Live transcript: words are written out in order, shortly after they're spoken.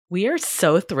We are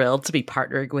so thrilled to be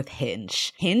partnering with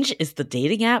Hinge. Hinge is the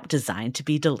dating app designed to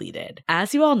be deleted.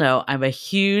 As you all know, I'm a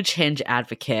huge Hinge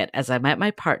advocate as I met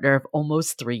my partner of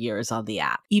almost 3 years on the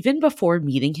app. Even before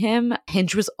meeting him,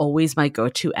 Hinge was always my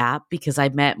go-to app because I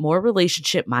met more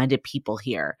relationship-minded people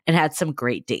here and had some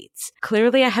great dates.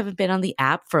 Clearly, I haven't been on the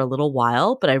app for a little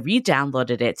while, but I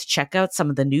re-downloaded it to check out some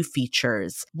of the new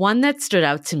features. One that stood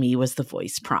out to me was the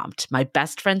voice prompt, my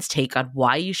best friend's take on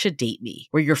why you should date me,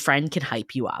 where your friend can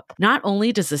hype you up. Not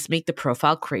only does this make the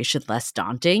profile creation less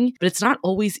daunting, but it's not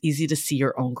always easy to see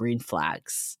your own green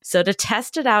flags. So to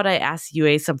test it out, I asked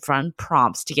Yue some fun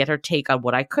prompts to get her take on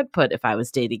what I could put if I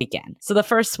was dating again. So the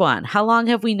first one, how long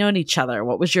have we known each other?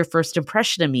 What was your first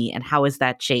impression of me and how has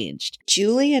that changed?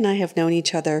 Julie and I have known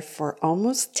each other for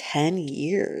almost 10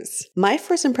 years. My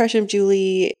first impression of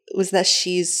Julie was that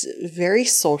she's very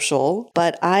social,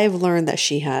 but I've learned that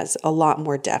she has a lot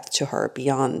more depth to her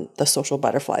beyond the social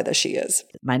butterfly that she is.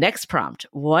 My next prompt,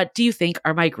 what do you think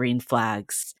are my green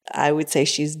flags? I would say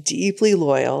she's deeply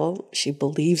loyal. She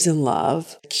believes in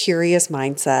love, curious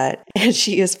mindset, and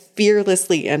she is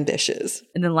fearlessly ambitious.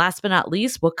 And then last but not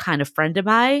least, what kind of friend am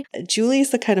I? Julie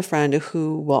is the kind of friend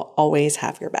who will always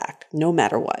have your back, no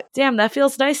matter what. Damn, that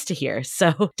feels nice to hear.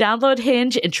 So download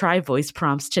Hinge and try voice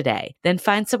prompts today. Then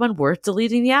find someone worth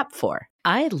deleting the app for.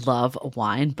 I love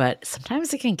wine, but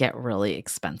sometimes it can get really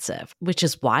expensive, which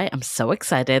is why I'm so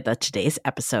excited that today's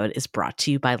episode is brought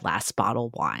to you by Last Bottle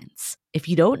Wines. If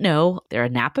you don't know, they're a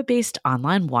Napa-based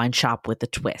online wine shop with a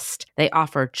twist. They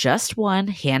offer just one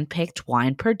hand-picked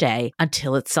wine per day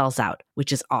until it sells out,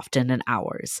 which is often in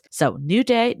hours. So new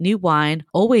day, new wine,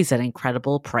 always at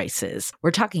incredible prices.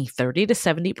 We're talking 30 to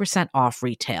 70% off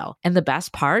retail. And the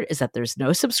best part is that there's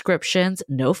no subscriptions,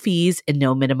 no fees, and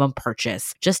no minimum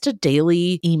purchase. Just a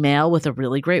daily email with a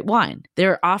really great wine.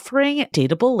 They're offering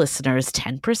Dateable listeners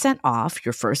 10% off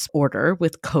your first order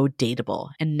with code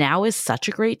Dateable. And now is such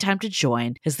a great time to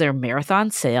join as their marathon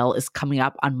sale is coming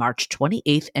up on March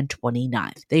 28th and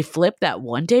 29th. They flip that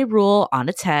one-day rule on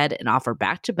its head and offer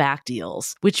back-to-back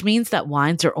deals, which means that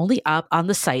wines are only up on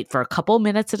the site for a couple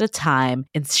minutes at a time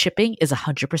and shipping is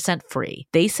 100% free.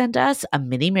 They sent us a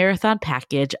mini marathon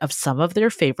package of some of their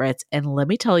favorites, and let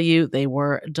me tell you, they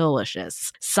were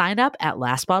delicious. Sign up at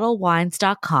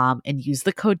lastbottlewines.com and use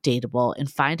the code Dateable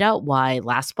and find out why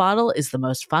Last Bottle is the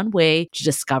most fun way to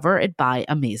discover and buy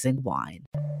amazing wine.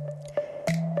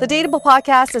 The Dateable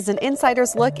podcast is an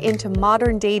insider's look into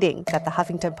modern dating that the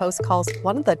Huffington Post calls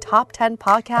one of the top 10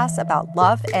 podcasts about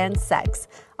love and sex.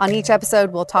 On each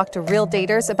episode, we'll talk to real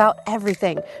daters about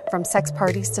everything from sex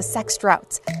parties to sex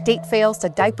droughts, date fails to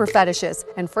diaper fetishes,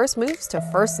 and first moves to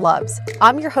first loves.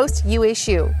 I'm your host, Yue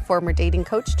Xu, former dating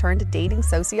coach turned dating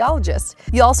sociologist.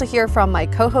 You'll also hear from my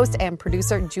co-host and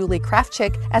producer, Julie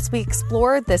Krafchick, as we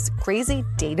explore this crazy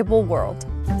dateable world.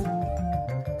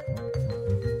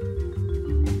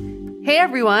 Hey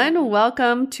everyone,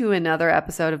 welcome to another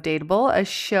episode of Dateable, a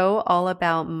show all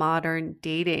about modern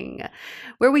dating,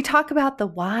 where we talk about the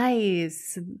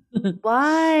whys.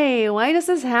 Why does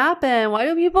this happen? Why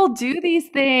do people do these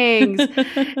things?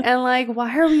 And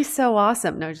why are we so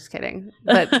awesome? No, just kidding.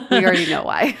 But we already know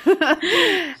why.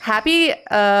 Happy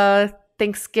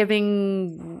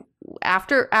Thanksgiving.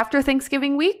 After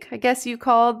Thanksgiving week, I guess you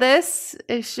call this.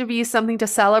 It should be something to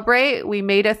celebrate. We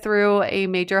made it through a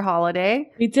major holiday.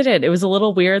 We did it. It was a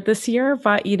little weird this year,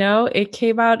 but it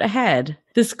came out ahead.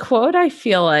 This quote, I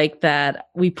feel like that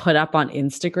we put up on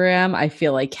Instagram, I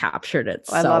feel like captured it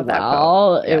so I love that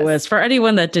well. Quote. Yes. It was for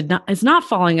anyone that is not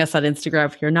following us on Instagram.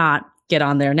 If you're not, get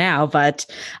on there now. But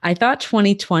I thought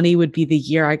 2020 would be the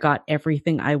year I got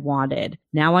everything I wanted.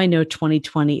 Now I know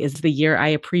 2020 is the year I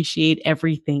appreciate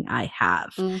everything I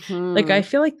have. Mm-hmm. I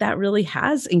feel like that really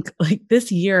has,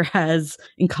 this year has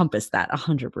encompassed that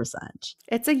 100%.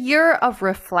 It's a year of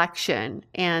reflection,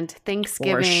 and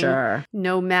Thanksgiving, For sure.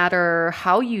 No matter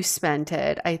how you spent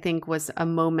it, I think was a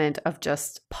moment of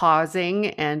just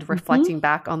pausing and reflecting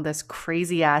back on this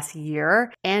crazy ass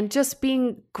year and just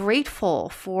being grateful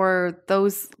for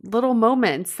those little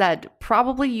moments that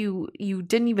probably you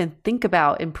didn't even think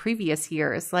about in previous years.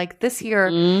 Like this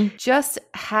year, just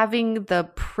having the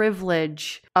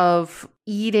privilege of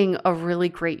eating a really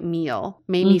great meal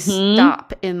made me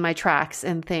stop in my tracks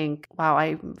and think, wow,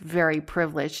 I'm very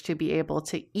privileged to be able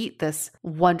to eat this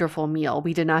wonderful meal.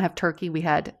 We did not have turkey. We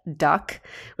had duck,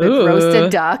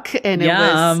 roasted duck, and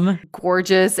Yum. It was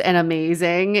gorgeous and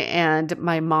amazing. And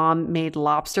my mom made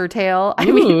lobster tail. I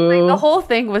mean, the whole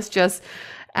thing was just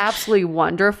absolutely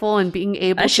wonderful. And being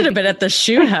able I should have been at the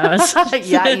shoot house.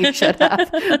 Yeah, you should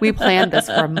have. We planned this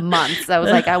for months. I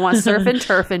was like, I want surf and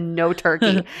turf and no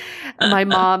turkey. My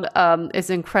mom is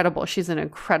incredible. She's an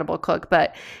incredible cook.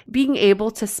 But being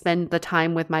able to spend the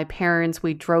time with my parents,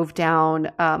 we drove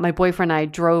down, my boyfriend and I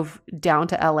drove down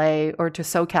to LA or to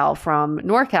SoCal from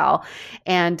NorCal.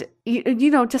 And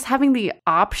just having the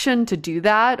option to do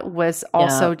that was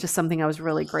also just something I was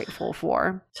really grateful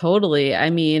for. Totally. I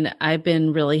mean, I've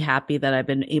been really happy that I've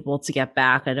been able to get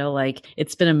back. I know like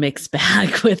it's been a mixed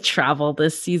bag with travel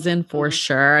this season for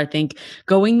sure. I think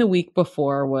going the week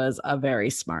before was a very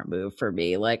smart move for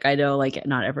me. Like I know like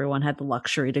not everyone had the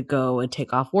luxury to go and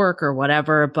take off work or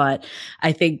whatever, but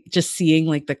I think just seeing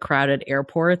like the crowded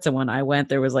airports, and when I went,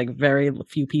 there was like very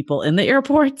few people in the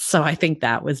airports. So I think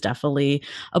that was definitely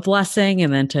a blessing.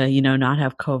 And then to, not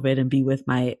have COVID and be with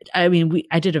I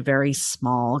did a very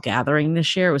small gathering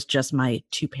this year. It was just my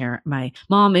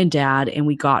mom and dad, and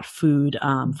we got food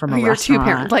from a your restaurant. Two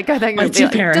parents. Like I think my two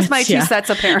parents, just my two sets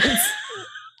of parents.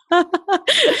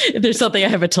 There's something I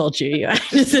haven't told you.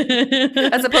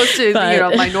 As opposed to,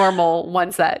 my normal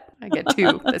one set. I get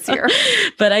two this year.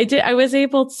 But I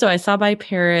saw my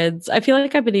parents. I feel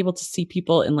like I've been able to see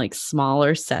people in like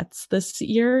smaller sets this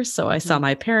year. So I saw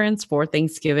my parents for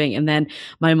Thanksgiving, and then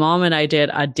my mom and I did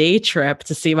a day trip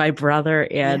to see my brother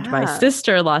and my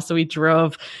sister-in-law. So we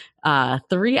drove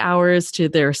 3 hours to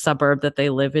their suburb that they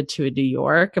live into in New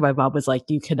York. And my mom was like,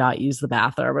 you cannot use the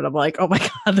bathroom. And I'm like, oh my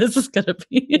God, this is going to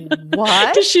be what?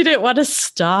 Because she didn't want to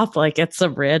stop like at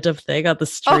some random thing on the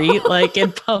street, like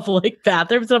in public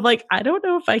bathrooms. And I'm like, I don't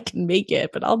know if I can make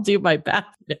it, but I'll do my best.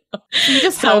 You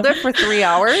just held it for 3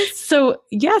 hours? So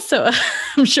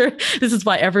I'm sure this is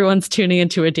why everyone's tuning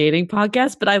into a dating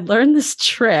podcast, but I learned this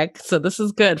trick. So this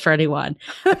is good for anyone.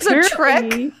 It's a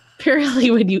trick? Apparently,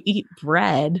 when you eat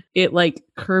bread, it like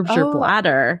curbs your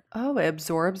bladder. Oh, it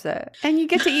absorbs it. And you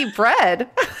get to eat bread.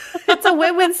 It's a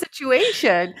win-win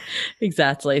situation.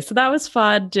 Exactly. So that was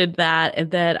fun. Did that.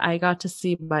 And then I got to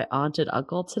see my aunt and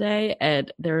uncle today.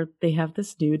 And they have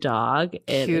this new dog.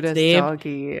 And cutest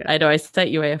doggy. I know. I sent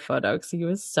you a photo because he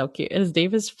was so cute. And his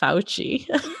name is Fauci.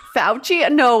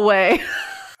 Fauci? No way.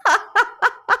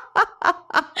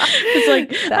 It's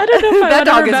like, I don't know if that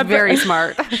dog is very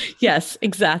smart. Yes,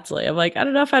 exactly. I'm like, I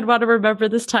don't know if I'd want to remember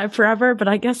this time forever, but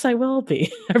I guess I will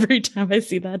be every time I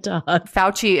see that dog.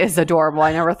 Fauci is adorable.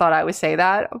 I never thought I would say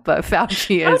that, but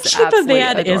Fauci is absolutely the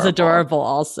man adorable. is adorable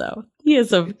also. He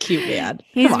is a cute man.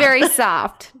 He's very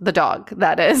soft, the dog,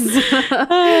 that is.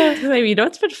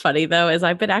 What's been funny though is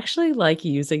I've been actually like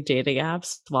using dating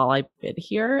apps while I've been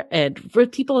here. And for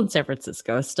people in San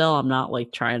Francisco still, I'm not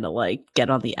like trying to like get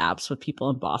on the apps with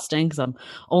people in Boston because I'm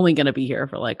only going to be here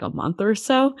for like a month or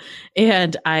so.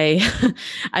 And I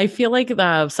feel like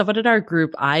someone in our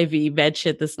group, Ivy,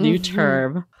 mentioned this new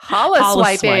term.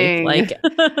 Swiping. Like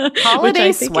holiday which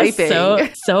I think swiping.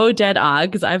 Is so dead on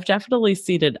because I've definitely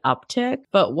seen an uptick.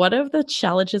 But one of the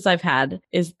challenges I've had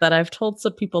is that I've told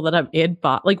some people that I'm in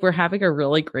like we're having a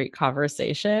really great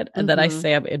conversation, and then I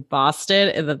say I'm in Boston,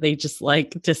 and then they just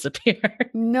like disappear.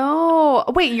 No,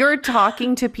 wait, you're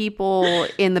talking to people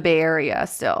in the Bay Area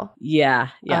still? Yeah.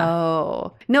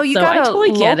 Oh no, you so got I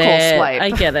totally local get it. swipe. I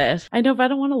get it. I know, but I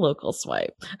don't want a local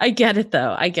swipe. I get it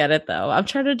though. I'm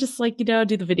trying to just like do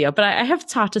the video, but I have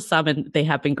talked to some, and they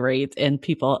have been great. And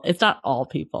people, it's not all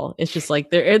people. It's just like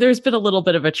there's been a little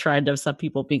bit of a trend of some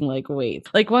people being like, wait,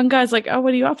 like one guy's like, oh,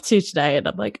 what are you up to today? And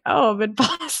I'm like, oh, I'm in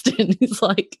Boston. He's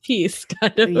like, peace,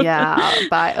 kind of. Yeah,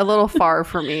 but a little far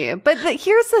for me. But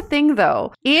here's the thing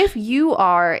though, if you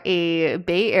are a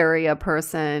Bay Area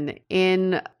person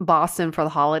in Boston for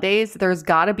the holidays, there's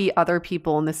got to be other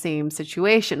people in the same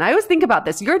situation. I always think about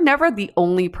this. You're never the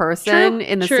only person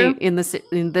in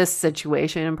this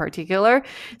situation in particular.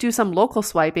 Do some local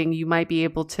swiping, you might be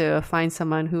able to find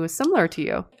someone who is similar to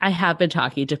you. I have been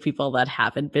talking to people that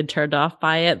haven't been turned off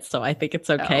by it, so I think it's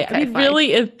okay. Okay, I mean, fine.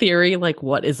 really, in theory, like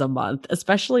what is a month?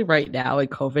 Especially right now in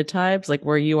COVID times, like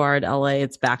where you are in LA,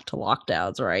 it's back to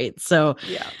lockdowns, right? So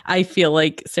yeah. I feel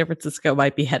like San Francisco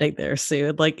might be heading there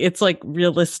soon. Like it's like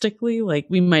realistically, like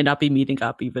we might not be meeting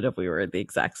up even if we were in the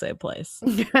exact same place.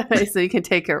 So you can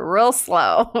take it real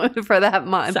slow for that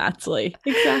month.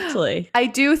 Exactly. I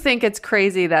do think it's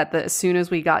crazy that as soon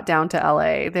as we got down to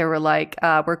LA, they were like,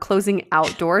 we're closing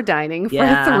outdoor dining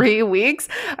for 3 weeks.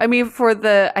 I mean,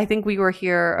 I think we were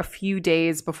here a few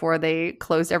days before they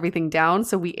closed everything down.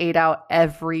 So we ate out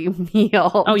every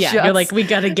meal. Oh yeah. You're like, we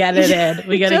got to get it in.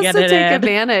 We got to get it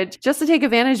in. Just to take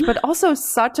advantage, but also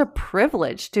such a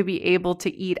privilege to be able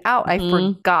to eat out. I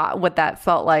forgot what that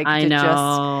felt like. I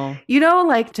know. Just,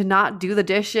 like to not do the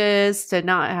dishes, to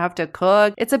not have to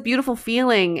cook. It's a beautiful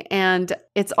feeling. And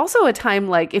it's also a time,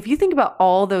 like, if you think about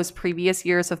all those previous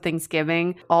years of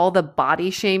Thanksgiving, all the body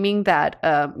shaming that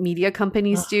media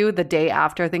companies do the day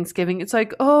after Thanksgiving, it's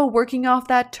like, oh, working off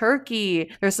that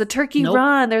turkey. There's the turkey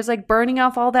run. There's like burning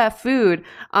off all that food.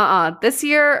 This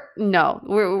year, no,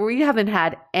 we haven't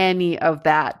had any of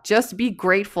that. Just be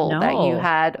grateful that you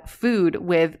had food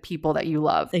with people that you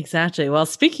love. Exactly. Well,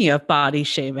 speaking of body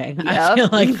shaming, I feel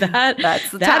like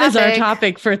that is our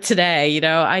topic for today.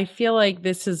 I feel like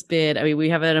this has been, we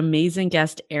have an amazing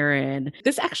guest, Erin.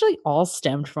 This actually all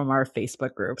stemmed from our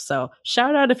Facebook group. So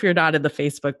shout out if you're not in the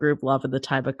Facebook group, Love in the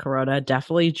Time of Corona,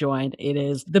 definitely join. It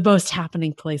is the most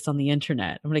happening place on the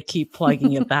internet. I'm going to keep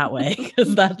plugging it that way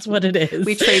because that's what it is.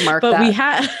 We trademarked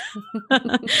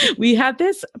that. We had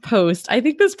this post. I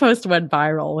think this post went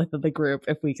viral within the group,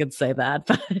 if we could say that.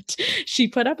 But she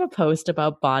put up a post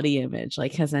about body image.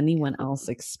 Like, has anyone else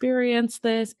experienced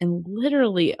this? And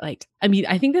literally, I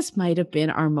think this might have been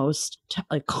our most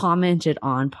commented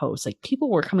on post. Like, people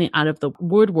were coming out of the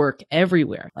woodwork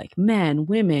everywhere, like men,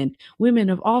 women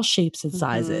of all shapes and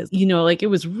sizes. It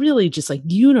was really just like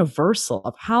universal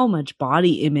of how much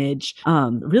body image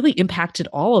really impacted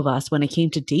all of us when it came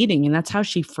to dating. And that's how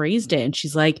she phrased it. And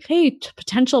she's like, hey,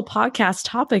 potential podcast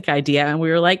topic idea. And we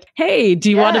were like, hey, do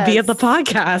you want to be at the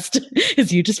podcast?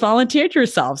 Because you just volunteered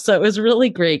yourself. So it was really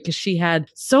great because she had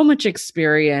so much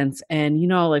experience. And,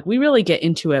 we really get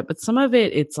into it. But some of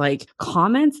it, it's like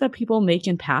comments that people make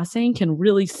in passing can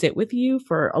really sit with you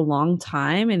for a long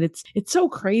time. And it's so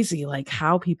crazy, like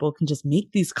how people can just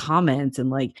make these comments and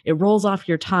like it rolls off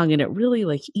your tongue and it really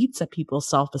like eats at people's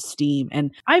self-esteem.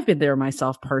 And I've been there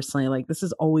myself personally. Like, this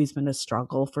has always been a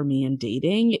struggle for me in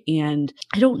dating. And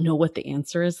I don't know what the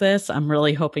answer is this. I'm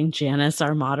really hoping Janice,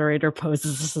 our moderator,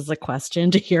 poses this as a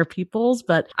question to hear people's,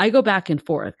 but I go back and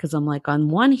forth because I'm like, on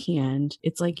one hand,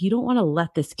 it's like, you don't want to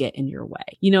let this get in your way.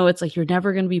 It's like, you're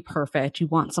never going to be perfect. You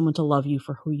want someone to love you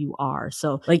for who you are.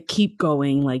 So like, keep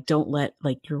going. Like, don't let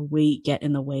like your weight get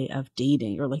in the way of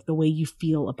dating or like the way you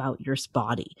feel about your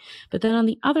body. But then on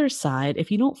the other side,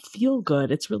 if you don't feel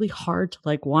good, it's really hard to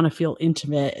like want to feel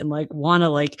intimate and like want to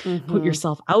like put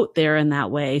yourself out there in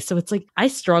that way. So it's like, I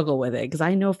struggle with it because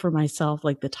I know for myself,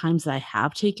 like the times that I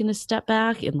have taken a step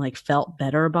back and like felt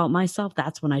better about myself,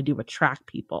 that's when I do attract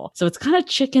people. So it's kind of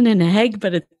chicken and egg,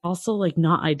 but it's also like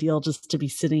not ideal just to be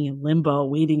sitting in limbo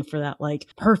waiting for that like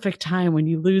perfect time when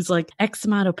you lose like X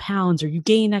amount of pounds or you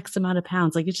gain X amount of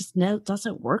pounds. Like, it just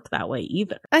doesn't work that way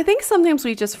either. I think sometimes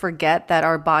we just forget that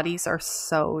our bodies are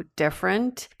so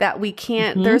different that we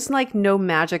can't, there's like no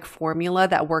magic formula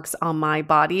that works on my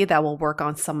body that will work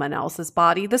on someone else's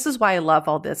body. This is why I love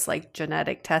all this like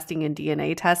genetic testing and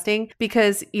DNA testing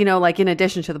because, like in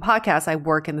addition to the podcast, I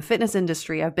work in the fitness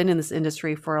industry. I've been in this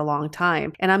industry for a long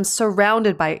time and I'm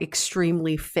surrounded by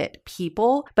extremely fit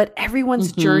people, but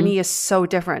everyone's journey is so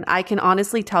different. I can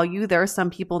honestly tell you there are some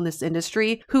people in this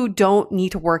industry who don't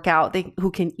need to work out,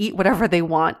 who can eat whatever they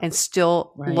want and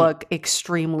still look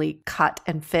extremely cut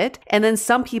and fit. And then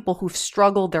some people who've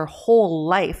struggled their whole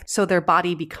life, so their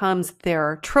body becomes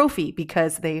their trophy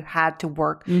because they had to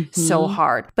work so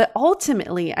hard. But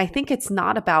ultimately, I think it's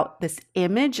not about this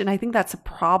image. And I think that's a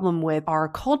problem with our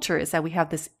culture is that we have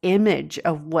this image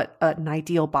of what an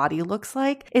ideal body looks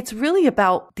like. It's really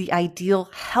about the ideal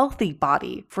healthy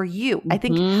body for you. I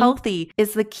think healthy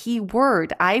is the key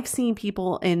word. I've seen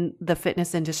people in the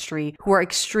fitness industry who are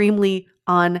extremely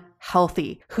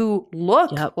unhealthy, who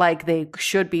look like they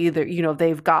should be there.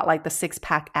 They've got like the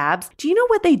 6-pack abs. Do you know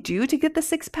what they do to get the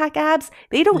 6-pack abs?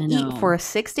 They don't eat for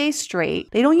 6 days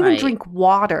straight. They don't even drink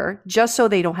water just so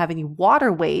they don't have any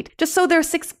water weight, just so their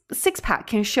six-pack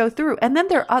can show through. And then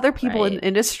there are other people in the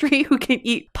industry who can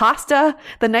eat pasta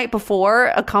the night before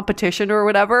a competition or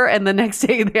whatever. And the next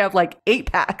day they have like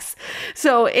 8 packs.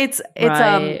 So it's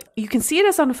you can see it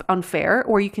as unfair,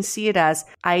 or you can see it as,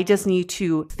 I just need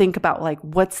to think about like,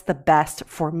 what's the best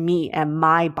for me and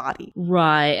my body.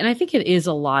 Right. And I think it is,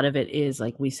 a lot of it is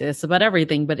like we say this about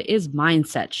everything, but it is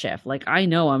mindset shift. Like, I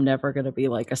know I'm never going to be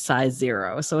like a size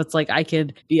 0. So it's like, I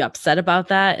could be upset about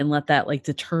that and let that like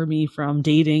deter me from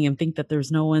dating and think that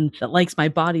there's no one that likes my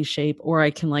body shape, or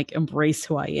I can like embrace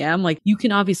who I am. Like, you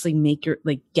can obviously make your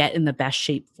like get in the best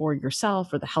shape for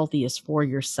yourself or the healthiest for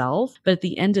yourself. But at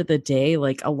the end of the day,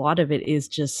 like, a lot of it is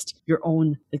just your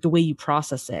own, like the way you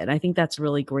process it. And I think that's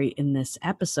really great in this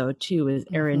episode too, is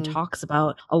Erin talks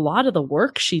about a lot of the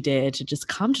work she did to just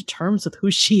come to terms with who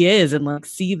she is and like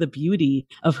see the beauty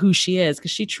of who she is,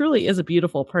 because she truly is a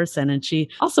beautiful person. And she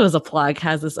also, as a plug,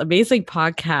 has this amazing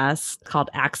podcast called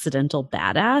Accidental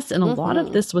Badass. And a lot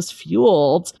of this was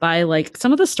fueled by like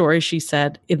some of the stories she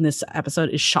said in this episode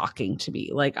is shocking to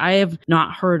me. Like, I have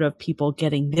not heard of people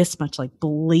getting this much like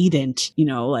blatant, you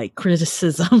know, like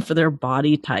criticism for their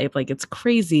body type. Like, it's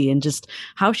crazy. And just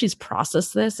how she's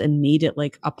processed this and made it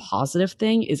like a positive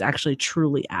thing is actually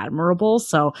truly admirable.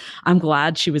 So I'm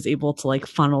glad she was able to like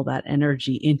funnel that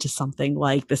energy into something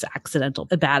like this Accidental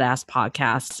Badass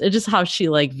podcast. It's just how she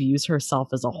like views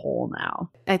herself as a whole now.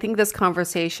 I think this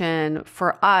conversation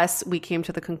for us, we came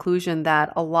to the conclusion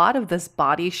that a lot of this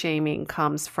body shaming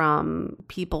comes from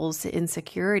people's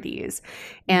insecurities.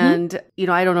 And, you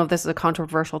know, I don't know if this is a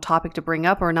controversial topic to bring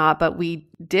up or not, but we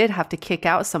did have to kick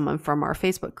out someone from our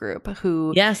Facebook group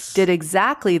who did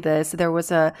exactly this. There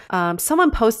was a,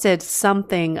 someone posted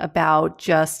something about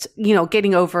just, you know,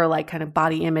 getting over like kind of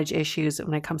body image issues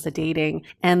when it comes to dating.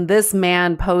 And this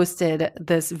man posted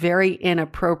this very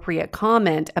inappropriate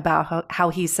comment about how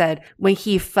he said when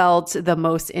he felt the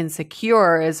most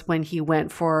insecure is when he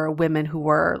went for women who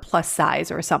were plus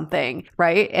size or something,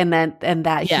 right? And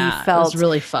that he felt it was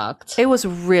really fucked. It was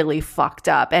really fucked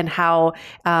up, and how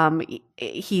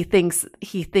he thinks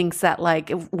that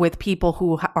like with people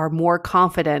who are more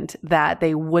confident that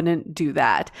they wouldn't do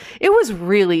that. It was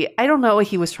really, I don't know if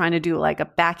he was trying to do like a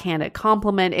backhanded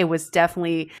compliment. It was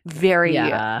definitely very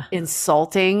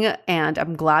insulting, and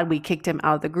I'm glad we kicked him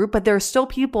out of the group. But there are still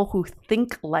people who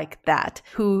think like that,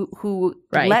 who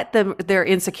let their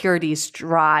insecurities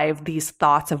drive these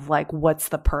thoughts of like, what's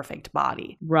the perfect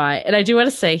body? Right. And I do want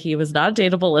to say he was not a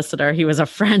dateable listener. He was a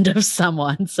friend of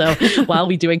someone. So while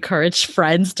we do encourage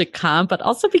friends to come, but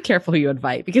also be careful who you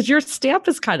invite, because your stamp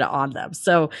is kind of on them.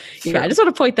 So I just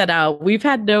want to point that out. We've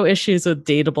had no issues with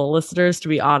dateable listeners, to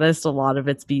be honest. A lot of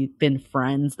it's been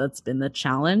friends. That's been the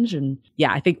challenge. And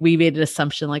I think we made an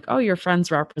assumption like, oh, your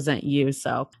friends represent you.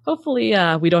 So hopefully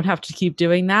we don't have to keep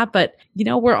doing that. But, you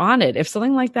know, we're on it. If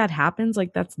something like that happens,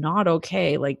 like that's not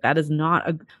okay. Like that is not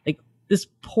this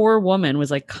poor woman was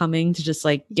like coming to just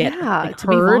like get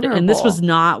heard. And this was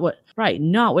not what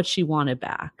she wanted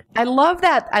back. I love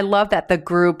that the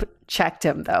group checked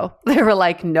him though. They were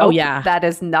like, nope, that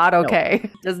is not okay.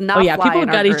 Nope. Does not fly people in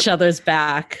got our each group. other's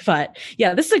back. But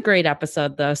this is a great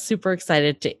episode though. Super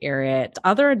excited to air it.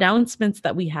 Other announcements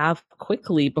that we have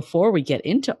quickly before we get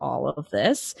into all of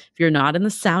this. If you're not in the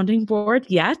sounding board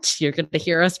yet, you're going to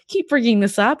hear us keep bringing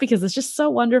this up because it's just so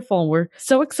wonderful. And we're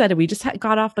so excited. We just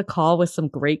got off the call with some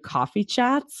great coffee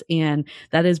chats. And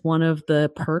that is one of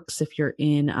the perks if you're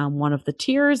in one of the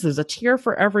tiers. There's a tier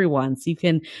for everyone. So you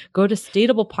can go to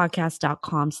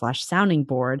stateablepodcast.com/sounding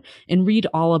board and read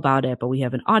all about it. But we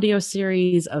have an audio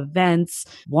series, events,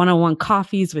 one-on-one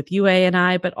coffees with UA and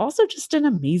I, but also just an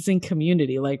amazing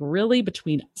community. Like really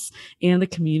between us and the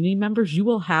community members, you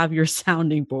will have your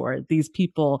sounding board, these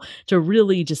people to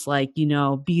really just like, you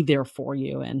know, be there for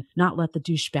you and not let the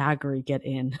douchebaggery get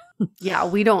in. Yeah,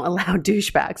 we don't allow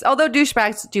douchebags. Although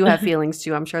douchebags do have feelings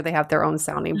too. I'm sure they have their own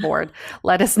sounding board.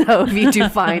 Let us know if you do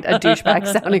find a douchebag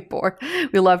sounding board.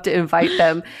 We love to invite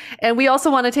them. And we also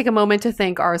want to take a moment to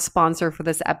thank our sponsor for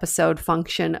this episode,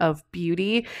 Function of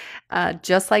Beauty.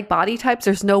 Just like body types,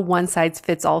 there's no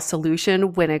one-size-fits-all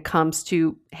solution when it comes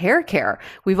to hair care.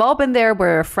 We've all been there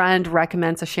where a friend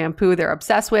recommends a shampoo they're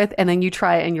obsessed with, and then you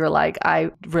try it and you're like,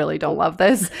 I really don't love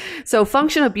this. So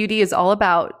Function of Beauty is all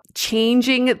about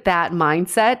changing that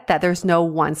mindset that there's no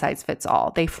one size fits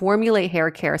all. They formulate hair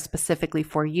care specifically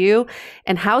for you.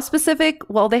 And how specific?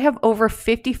 Well, they have over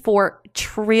 54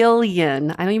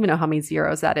 trillion, I don't even know how many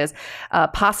zeros that is,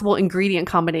 possible ingredient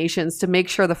combinations to make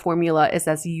sure the formula is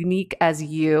as unique as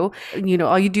you. You know,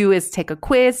 all you do is take a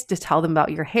quiz to tell them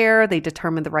about your hair. They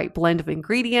determine the right blend of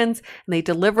ingredients, and they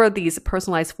deliver these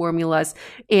personalized formulas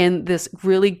in this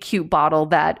really cute bottle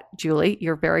that, Julie,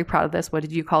 you're very proud of this. What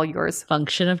did you call yours?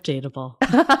 Function of Dateable.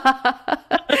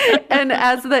 And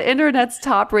as the internet's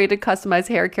top rated customized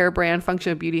hair care brand,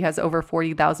 Function of Beauty has over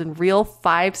 40,000 real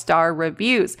 5-star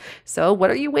reviews. So what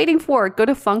are you waiting for? Go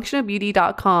to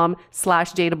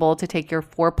functionofbeauty.com/dateable to take your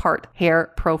 4-part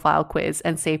hair profile quiz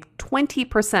and save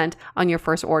 20% on your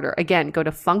first order. Again, go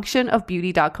to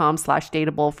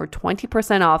functionofbeauty.com/dateable for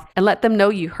 20% off and let them know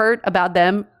you heard about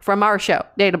them from our show,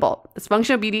 Dateable. It's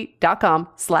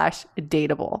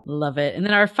functionofbeauty.com/dateable. Love it. And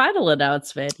then our final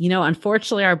announcement, you know,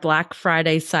 unfortunately our Black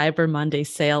Friday Cyber Monday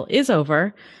sale is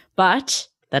over, but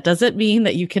that doesn't mean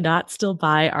that you cannot still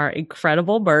buy our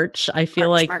incredible merch. I feel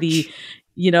like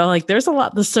like there's a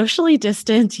lot, the socially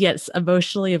distant yet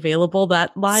emotionally available,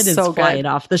 that line is flying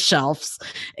off the shelves.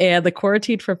 And the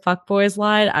quarantine for fuckboys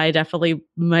line, I definitely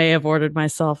may have ordered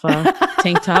myself a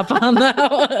tank top on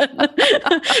that one.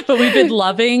 But we've been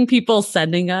loving people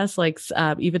sending us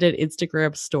even in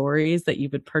Instagram stories that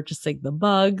you've been purchasing the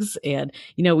mugs. And,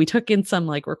 we took in some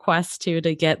requests too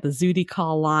to get the Zooty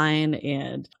call line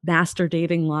and master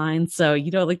dating line. So,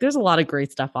 there's a lot of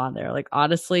great stuff on there.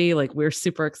 Honestly, we're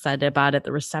super excited about it.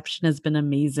 The reception has been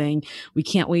amazing. We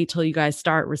can't wait till you guys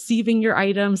start receiving your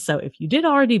items. So if you did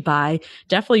already buy,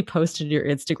 definitely post in your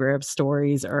Instagram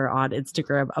stories or on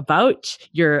Instagram about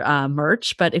your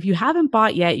merch. But if you haven't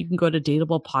bought yet, you can go to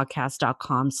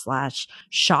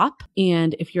dateablepodcast.com/shop.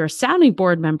 And if you're a Sounding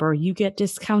Board member, you get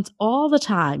discounts all the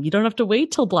time. You don't have to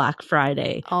wait till Black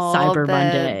Friday, Cyber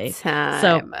Monday.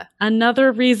 So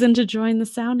another reason to join the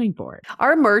Sounding Board.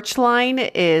 Our merch line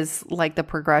is like the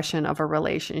progression of a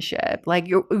relationship.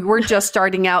 We're just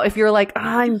starting out. If you're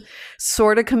I'm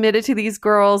sort of committed to these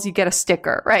girls, you get a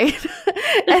sticker, right?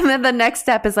 And then the next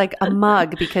step is a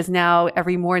mug, because now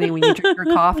every morning when you drink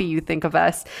your coffee, you think of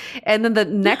us. And then the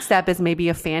next step is maybe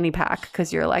a fanny pack,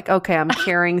 because you're okay, I'm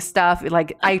carrying stuff.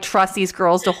 I trust these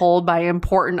girls to hold my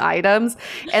important items.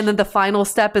 And then the final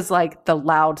step is the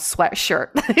loud sweatshirt.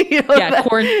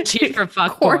 Quarantine from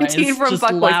fuckboys. Quarantine from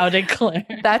fuckboys. Loud and clear.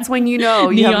 That's when you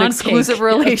have an exclusive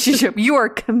relationship. You are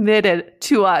committed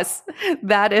to us.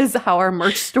 That is how our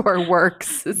merch store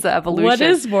works. It's the evolution. What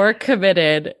is more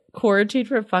committed? Quarantine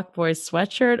for Fuckboys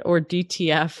sweatshirt or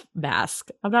DTF mask?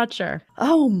 I'm not sure.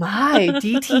 Oh my,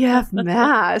 DTF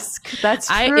mask. That's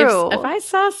true. If I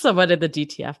saw someone in the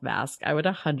DTF mask, I would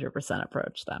 100%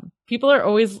 approach them. People are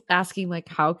always asking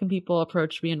how can people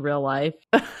approach me in real life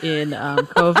in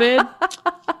COVID?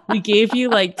 We gave you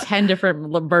 10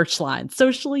 different merch lines.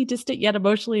 Socially distant yet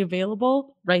emotionally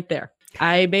available, right there.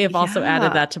 I may have also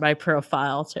added that to my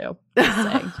profile too. Just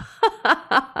saying.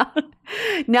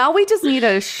 Now we just need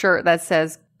a shirt that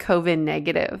says COVID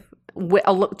negative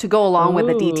to go along with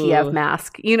the DTF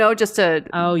mask. Just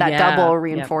that double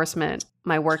reinforcement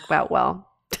might work out well.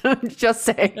 Just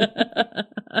saying.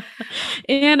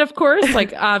 And of course,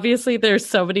 obviously there's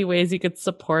so many ways you could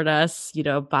support us,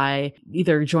 by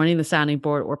either joining the Sounding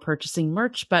Board or purchasing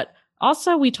merch. But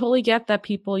also, we totally get that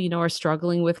people, are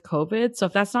struggling with COVID. So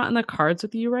if that's not in the cards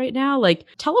with you right now,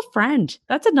 tell a friend.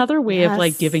 That's another way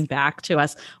of giving back to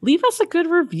us. Leave us a good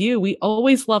review. We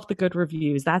always love the good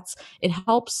reviews. It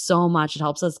helps so much. It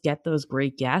helps us get those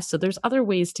great guests. So there's other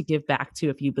ways to give back to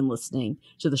if you've been listening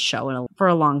to the show for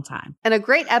a long time. And a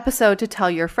great episode to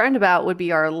tell your friend about would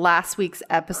be our last week's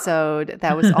episode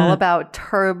that was all about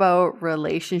turbo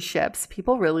relationships.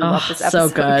 People really love this episode.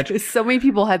 So good. So many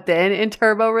people have been in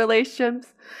turbo relationships.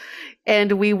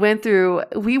 And we went through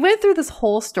this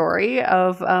whole story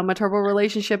of a turbo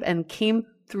relationship and came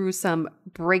through some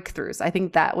breakthroughs. I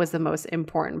think that was the most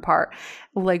important part.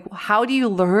 How do you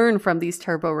learn from these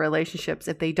turbo relationships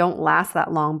if they don't last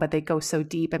that long, but they go so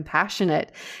deep and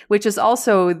passionate, which is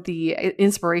also the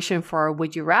inspiration for our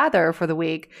Would You Rather for the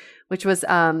week, which was,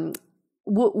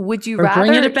 would you rather? We're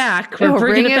bringing it back. We're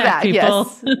bringing it back,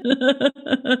 people. Yes.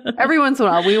 Every once in a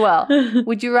while, we will.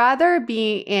 Would you rather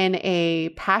be in a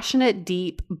passionate,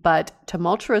 deep, but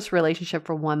tumultuous relationship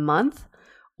for 1 month,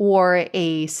 or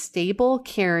a stable,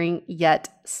 caring, yet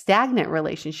stagnant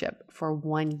relationship for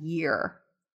 1 year?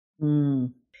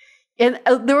 And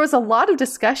there was a lot of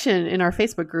discussion in our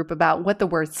Facebook group about what the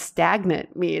word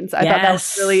stagnant means. I thought that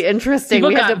was really interesting.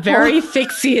 People got very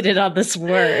fixated on this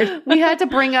word. We had to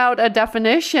bring out a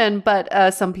definition,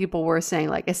 but some people were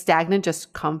saying is stagnant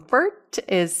just comfort?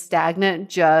 Is stagnant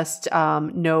just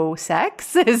no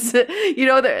sex? Is,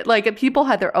 people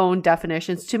had their own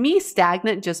definitions. To me,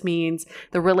 stagnant just means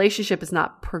the relationship is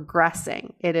not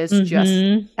progressing. It is just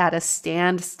at a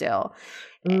standstill.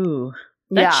 Ooh.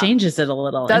 That changes it a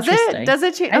little. Does it? Does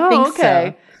it change? I think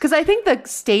okay. Because I think the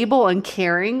stable and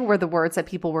caring were the words that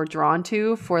people were drawn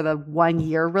to for the 1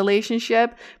 year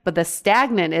relationship, but the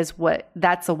stagnant is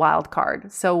that's a wild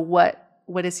card. So what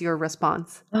is your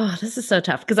response? Oh, this is so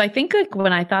tough. Because I think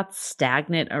when I thought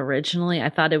stagnant originally, I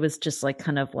thought it was just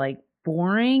kind of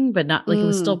boring, but not it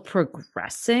was still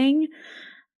progressing.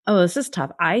 Oh, this is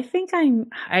tough. I think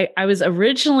I was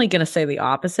originally going to say the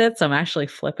opposite. So I'm actually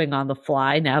flipping on the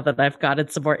fly now that I've gotten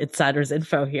some more insider's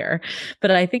info here.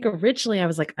 But I think originally I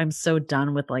was I'm so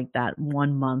done with that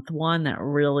 1 month one that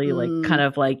really kind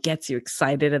of gets you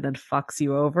excited and then fucks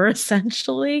you over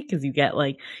essentially. Cause you get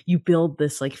you build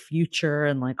this future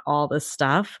and all this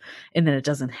stuff and then it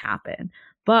doesn't happen.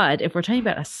 But if we're talking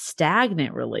about a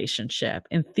stagnant relationship,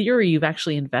 in theory, you've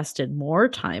actually invested more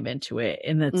time into it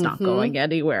and it's not going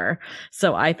anywhere.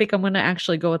 So I think I'm going to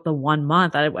actually go with the 1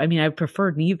 month. I mean, I prefer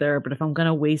neither, but if I'm going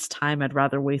to waste time, I'd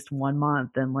rather waste 1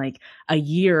 month than like a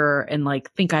year and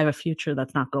like think I have a future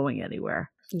that's not going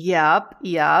anywhere. Yep.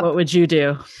 What would you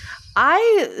do?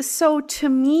 So to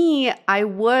me, I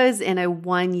was in a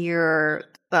 1 year,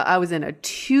 I was in a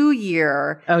 2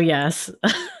 year. Oh, yes.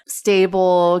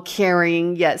 Stable,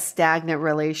 caring, yet stagnant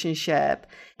relationship.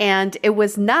 And it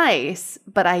was nice,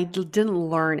 but I didn't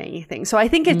learn anything. So I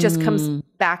think it just comes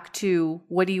back to,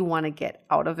 what do you want to get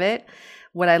out of it?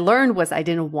 What I learned was I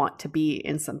didn't want to be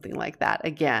in something like that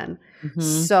again.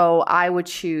 So I would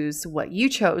choose what you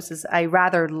chose, is I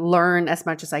rather learn as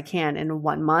much as I can in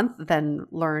 1 month than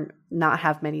not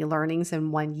have many learnings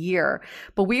in 1 year.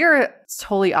 But we are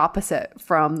totally opposite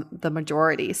from the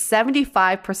majority.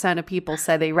 75% of people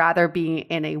said they rather be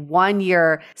in a 1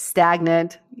 year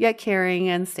stagnant yet caring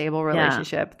and stable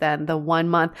relationship than the 1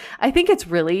 month. I think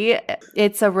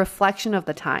it's a reflection of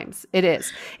the times. It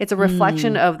is. It's a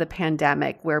reflection of the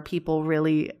pandemic, where people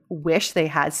really wish they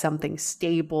had something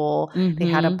stable. They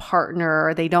had a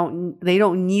partner. They don't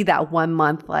need that 1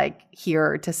 month like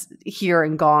here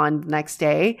and gone the next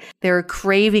day. They're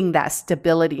craving that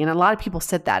stability. And a lot of people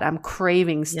said that. I'm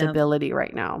craving stability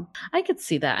right now. I could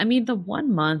see that. I mean, the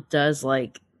 1 month does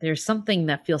there's something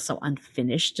that feels so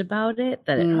unfinished about it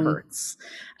that it hurts.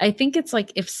 I think it's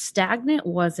like, if stagnant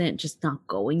wasn't just not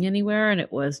going anywhere and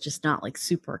it was just not like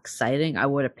super exciting, I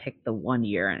would have picked the 1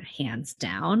 year and hands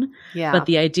down. Yeah. But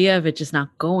the idea of it just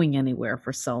not going anywhere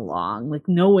for so long, like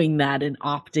knowing that and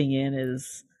opting in,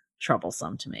 is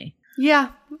troublesome to me. Yeah.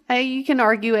 You can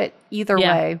argue it either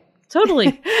way.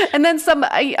 Totally. And then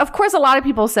of course, a lot of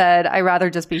people said, I'd rather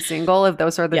just be single if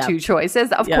those are the two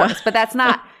choices. Of course, but that's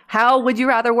not how Would You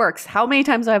Rather works. How many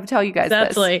times do I have to tell you guys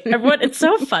this? Everyone, it's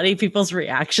so funny, people's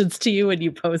reactions to you when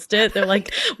you post it. They're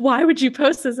like, why would you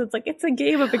post this? It's like, it's a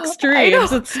game of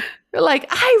extremes. You're like,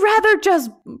 I'd rather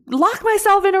just lock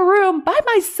myself in a room by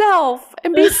myself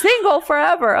and be single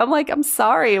forever. I'm like, I'm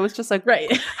sorry. It was just like,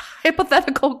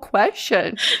 hypothetical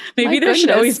question. Maybe there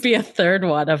should always be a third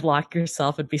one of lock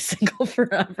yourself and be single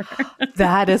forever.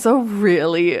 That is a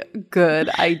really good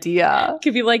idea.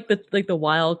 Could be like the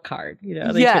wild card, you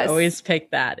know? They could always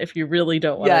pick that if you really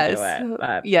don't want to do it.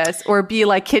 But. Yes, or be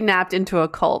like kidnapped into a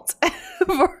cult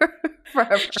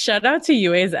forever. Shout out to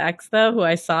Yue's ex, though, who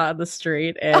I saw on the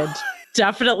street and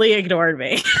definitely ignored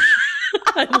me.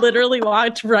 I literally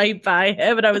walked right by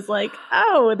him and I was like,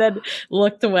 oh, and then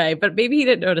looked away. But maybe he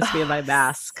didn't notice me in my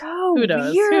mask. So Who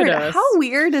knows? weird. Who knows? How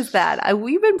weird is that?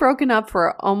 We've been broken up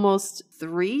for almost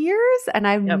 3 years and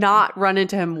I've not run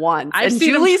into him once. I've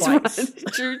seen him twice.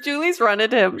 Julie's run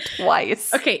into him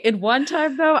twice. Okay, in one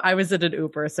time though, I was in an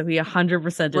Uber, so he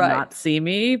 100% did not see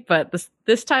me. But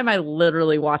this time I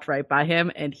literally walked right by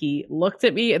him and he looked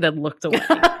at me and then looked away.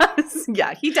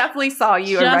 Yeah, he definitely saw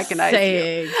you and recognized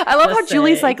you. I love how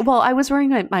Julie's like, well, I was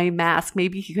wearing my mask.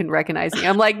 Maybe he couldn't recognize me.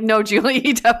 I'm like, no, Julie,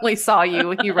 he definitely saw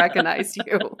you. He recognized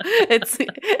you.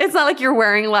 It's not like you're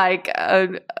wearing like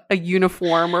a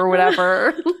uniform or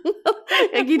whatever.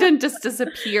 Like you didn't just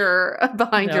disappear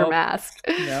behind your mask.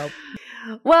 Nope.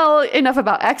 Well, enough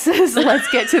about exes.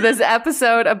 Let's get to this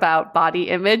episode about body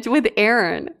image with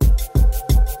Erin.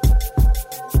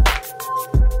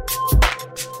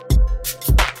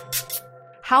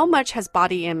 How much has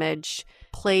body image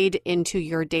played into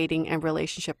your dating and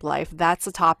relationship life? That's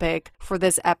the topic for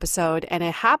this episode. And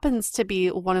it happens to be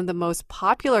one of the most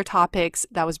popular topics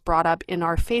that was brought up in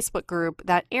our Facebook group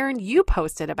that Erin, you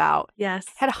posted about. Yes.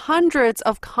 Had hundreds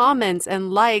of comments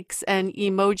and likes and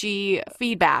emoji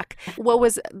feedback. What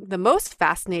was the most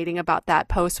fascinating about that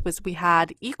post was we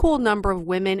had equal number of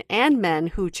women and men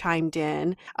who chimed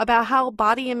in about how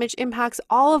body image impacts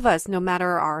all of us, no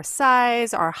matter our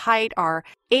size, our height, our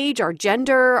age, our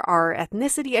gender, our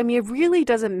ethnicity. I mean, it really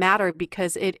doesn't matter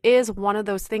because it is one of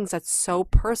those things that's so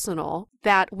personal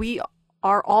that we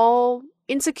are all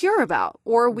insecure about,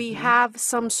 or we have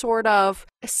some sort of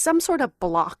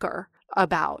blocker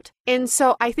about. And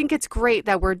so I think it's great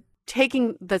that we're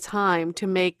taking the time to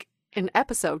make an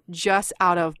episode just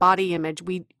out of body image.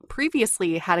 We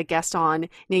previously had a guest on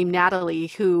named Natalie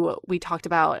who we talked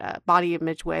about body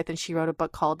image with, and she wrote a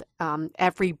book called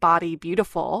Every Body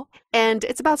Beautiful. And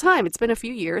it's about time. It's been a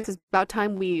few years. It's about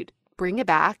time we bring it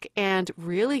back and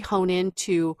really hone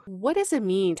into what does it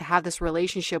mean to have this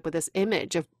relationship with this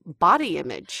image of body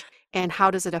image, and how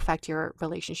does it affect your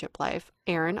relationship life?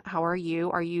 Erin, how are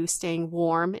you? Are you staying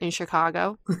warm in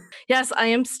Chicago? Yes, I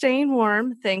am staying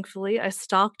warm, thankfully. I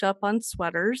stocked up on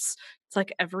sweaters It's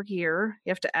like every year you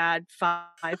have to add 5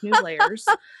 new layers.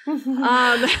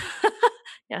 Um,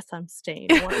 yes, I'm staying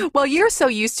warm. Well, you're so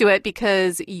used to it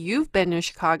because you've been in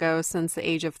Chicago since the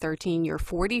age of 13. You're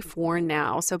 44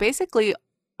 now. So basically,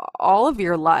 all of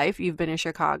your life you've been in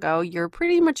Chicago. You're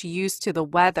pretty much used to the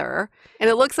weather. And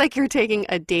it looks like you're taking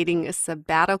a dating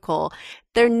sabbatical.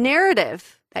 The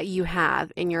narrative that you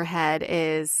have in your head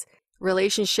is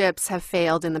relationships have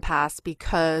failed in the past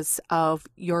because of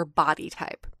your body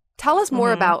type. Tell us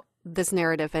more about this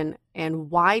narrative and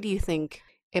why do you think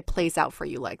it plays out for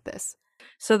you like this?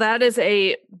 So that is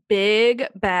a big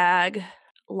bag,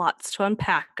 lots to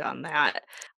unpack on that.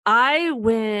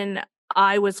 When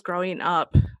I was growing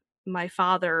up, my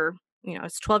father, I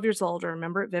was 12 years old, I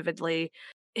remember it vividly.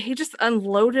 He just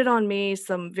unloaded on me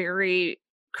some very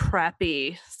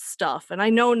crappy stuff. And I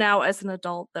know now as an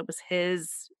adult that was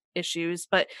his issues,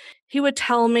 but he would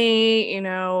tell me,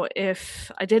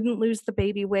 if I didn't lose the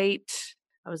baby weight,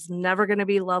 I was never going to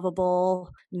be lovable.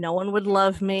 No one would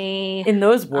love me. In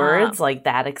those words, like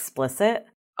that explicit?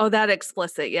 Oh, that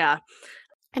explicit, yeah.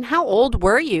 And how old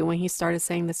were you when he started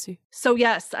saying this to you? So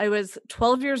yes, I was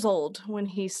 12 years old when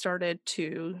he started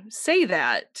to say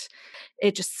that.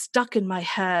 It just stuck in my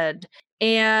head.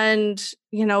 And,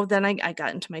 then I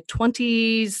got into my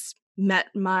 20s, met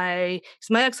he's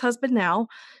my ex-husband now,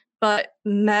 but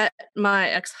met my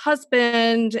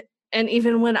ex-husband. And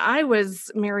even when I was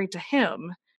married to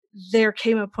him, there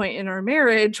came a point in our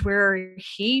marriage where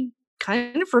he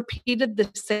kind of repeated the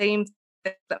same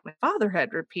thing that my father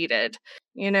had repeated.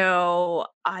 I'm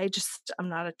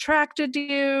not attracted to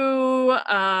you.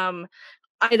 I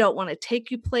don't want to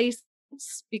take you places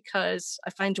because I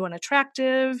find you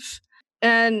unattractive.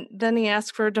 And then he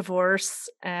asked for a divorce,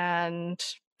 and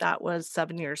that was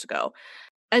 7 years ago.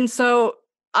 And so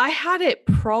I had it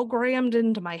programmed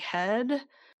into my head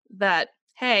that,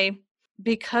 hey,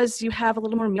 because you have a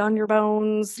little more meat on your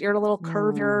bones, you're a little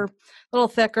curvier, a little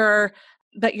thicker,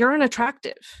 that you're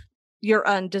unattractive. You're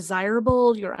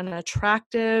undesirable, you're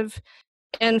unattractive.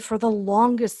 And for the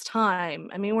longest time,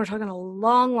 we're talking a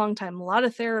long, long time, a lot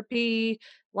of therapy,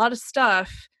 a lot of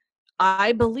stuff,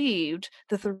 I believed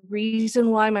that the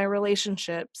reason why my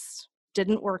relationships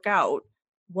didn't work out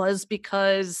was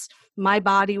because my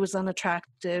body was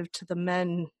unattractive to the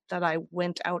men that I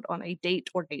went out on a date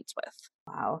or dates with.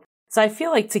 Wow. So I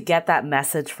feel like to get that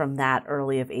message from that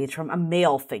early of age from a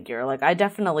male figure, like I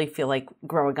definitely feel like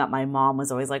growing up, my mom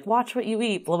was always like, watch what you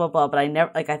eat, blah, blah, blah. But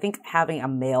I think having a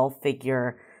male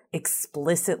figure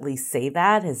explicitly say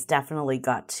that has definitely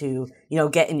got to,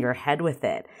 get in your head with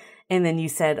it. And then you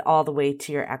said all the way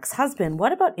to your ex-husband.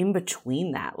 What about in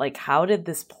between that? Like, how did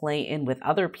this play in with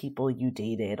other people you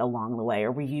dated along the way?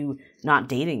 Or were you not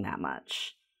dating that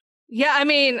much? Yeah,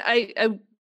 I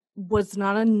was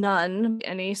not a nun by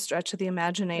any stretch of the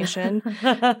imagination.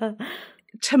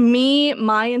 To me,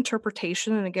 my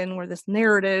interpretation, and again, where this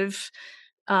narrative,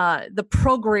 the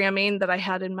programming that I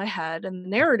had in my head and the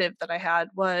narrative that I had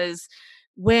was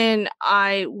when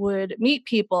I would meet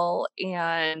people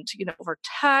and, over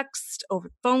text, over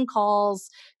phone calls,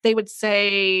 they would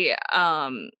say,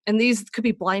 and these could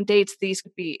be blind dates, these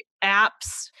could be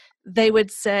apps. They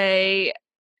would say,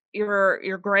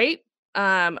 you're great.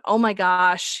 Oh my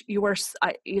gosh,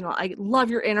 I love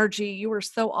your energy. You were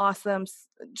so awesome.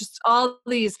 Just all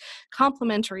these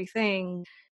complimentary things.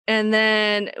 And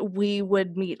then we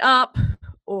would meet up,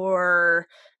 or,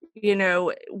 we'd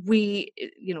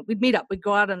meet up, we'd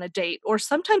go out on a date, or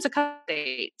sometimes a couple of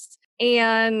dates.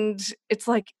 And it's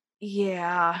like,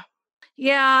 yeah,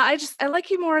 I like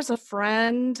you more as a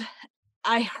friend.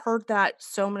 I heard that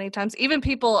so many times. Even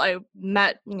people I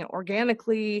met,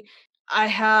 organically. I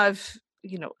have,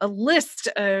 a list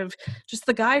of just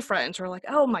the guy friends who are like,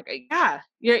 oh my God,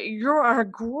 yeah, you're a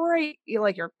great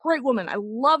woman. I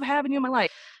love having you in my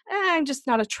life. I'm just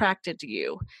not attracted to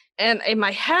you. And in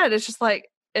my head, it's just like,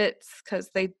 it's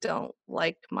because they don't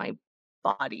like my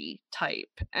body type.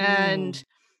 And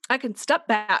I can step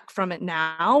back from it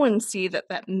now and see that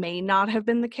may not have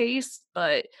been the case,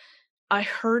 but I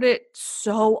heard it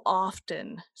so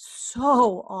often.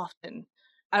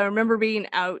 I remember being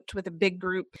out with a big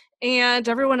group and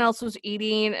everyone else was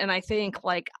eating, and I think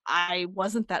I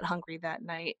wasn't that hungry that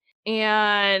night.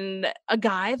 And a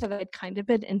guy that I'd kind of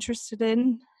been interested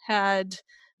in had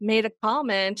made a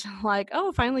comment like,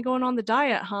 "Oh, finally going on the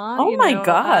diet, huh?" Oh my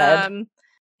God.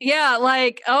 Yeah,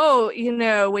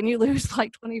 when you lose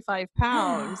 25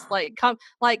 pounds,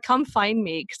 come find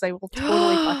me because I will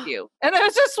totally fuck you. And it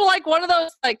was just one of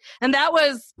those and that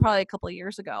was probably a couple of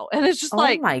years ago. And it's just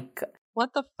oh my God.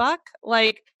 What the fuck?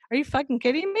 Are you fucking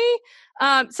kidding me?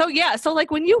 So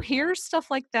when you hear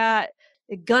stuff like that,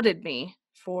 it gutted me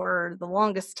for the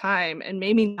longest time and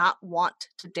made me not want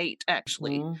to date,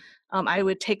 actually. I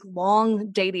would take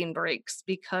long dating breaks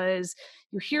because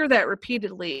you hear that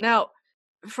repeatedly. Now,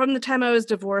 from the time I was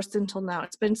divorced until now,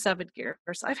 it's been 7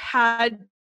 years. I've had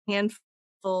a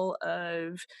handful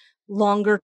of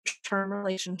longer term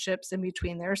relationships in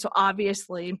between there. So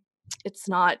obviously it's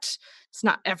not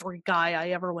every guy I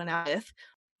ever went out with.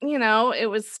 You know, it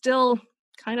was still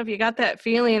kind of, you got that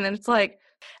feeling, and it's like,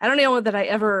 I don't know that I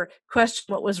ever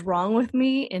questioned what was wrong with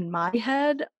me in my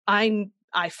head. I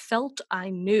felt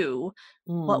I knew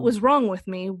what was wrong with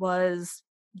me was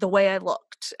the way I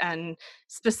looked, and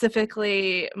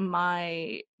specifically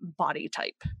my body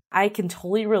type. I can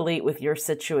totally relate with your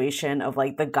situation of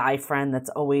like the guy friend that's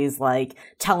always like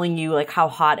telling you like how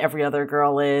hot every other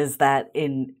girl is, that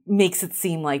makes it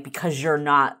seem like because you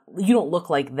don't look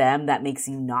like them, that makes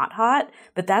you not hot.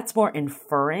 But that's more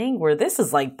inferring, where this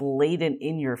is like blatant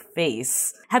in your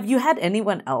face. Have you had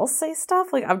anyone else say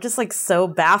stuff? Like, I'm just like so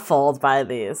baffled by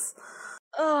these.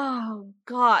 Oh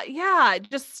God. Yeah.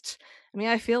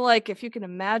 I feel like if you can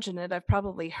imagine it, I've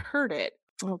probably heard it.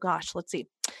 Oh gosh, let's see.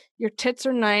 Your tits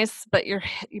are nice, but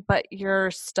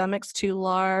your stomach's too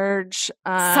large.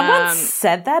 Someone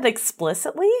said that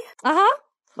explicitly? Uh-huh.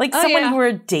 Like someone you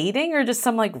were dating, or just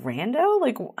some like rando?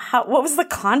 Like what was the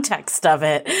context of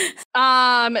it?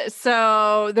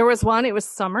 So there was one, it was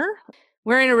summer,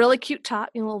 wearing a really cute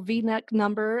top, a little V-neck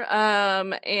number,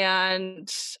 and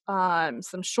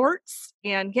some shorts.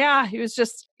 And yeah, he was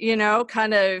just,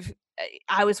 kind of,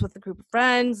 I was with a group of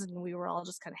friends and we were all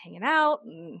just kind of hanging out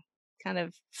and kind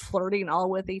of flirting all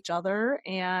with each other.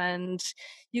 And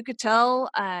you could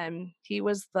tell he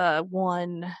was the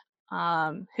one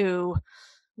who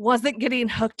wasn't getting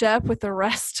hooked up with the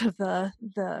rest of the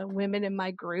women in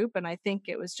my group. And I think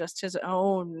it was just his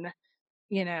own,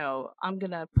 I'm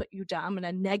going to put you down. I'm going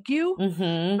to neg you. Mm-hmm.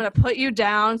 I'm going to put you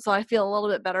down so I feel a little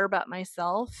bit better about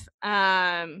myself.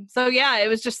 So yeah, it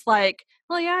was just like,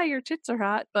 well, yeah, your tits are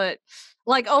hot, but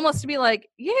like almost to be like,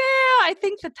 yeah, I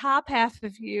think the top half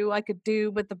of you I could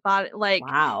do, but the body, like,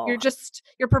 wow,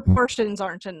 your proportions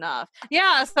aren't enough.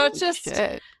 Yeah. So it's just,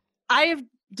 Shit. I've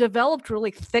developed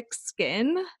really thick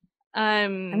skin.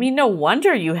 No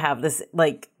wonder you have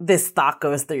this thought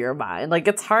goes through your mind. Like,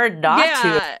 it's hard not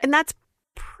to. And that's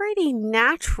pretty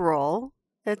natural.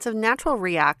 It's a natural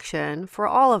reaction for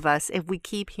all of us if we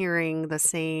keep hearing the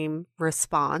same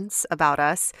response about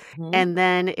us. Mm-hmm. And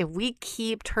then if we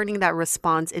keep turning that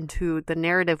response into the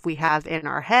narrative we have in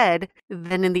our head,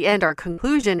 then in the end, our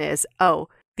conclusion is, oh,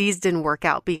 these didn't work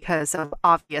out because of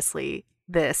obviously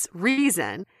this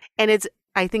reason. And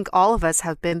I think all of us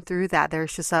have been through that.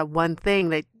 There's just that one thing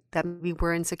that we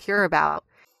were insecure about.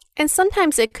 And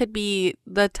sometimes it could be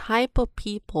the type of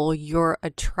people you're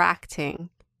attracting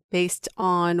based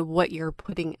on what you're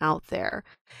putting out there.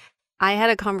 I had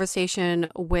a conversation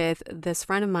with this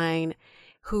friend of mine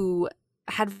who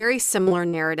had very similar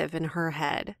narrative in her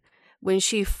head. When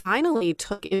she finally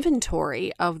took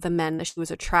inventory of the men that she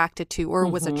was attracted to or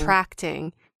was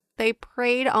attracting, they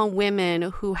preyed on women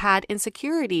who had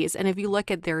insecurities. And if you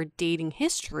look at their dating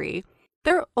history,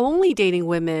 they're only dating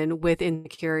women with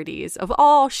insecurities of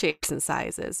all shapes and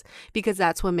sizes because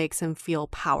that's what makes them feel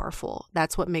powerful.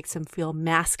 That's what makes them feel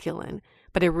masculine.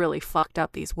 But it really fucked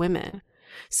up these women.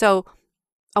 So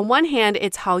on one hand,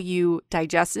 it's how you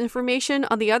digest information.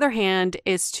 On the other hand,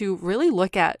 is to really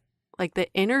look at like the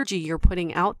energy you're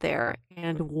putting out there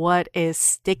and what is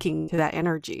sticking to that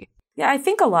energy. Yeah, I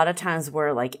think a lot of times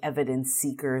we're like evidence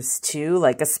seekers too,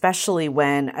 like especially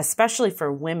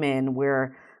for women,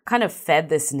 we're kind of fed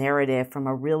this narrative from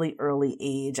a really early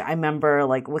age. I remember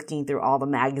like looking through all the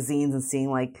magazines and seeing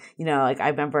like, I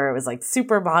remember it was like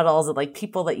supermodels and like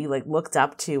people that you like looked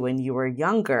up to when you were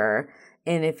younger.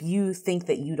 And if you think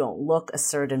that you don't look a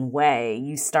certain way,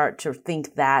 you start to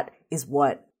think that is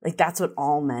that's what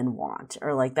all men want,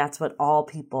 or like that's what all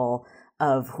people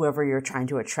of whoever you're trying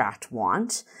to attract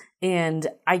want. And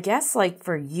I guess like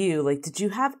for you, like, did you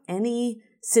have any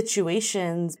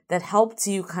situations that helped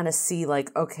you kind of see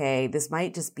like, okay, this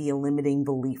might just be a limiting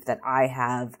belief that I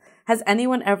have? Has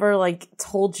anyone ever like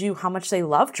told you how much they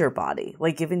loved your body,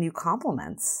 like given you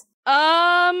compliments?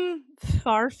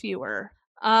 Far fewer.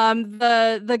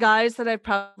 The guys that I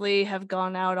probably have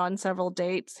gone out on several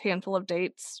dates, handful of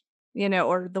dates,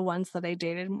 or the ones that I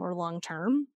dated more long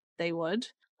term, they would.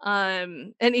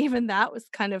 And even that was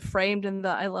kind of framed in the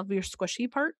I love your squishy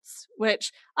parts,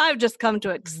 which I've just come to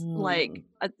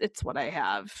it's what I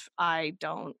have. I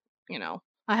don't,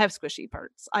 I have squishy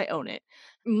parts. I own it.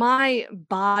 My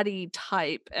body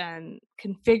type and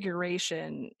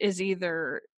configuration is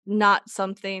either not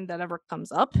something that ever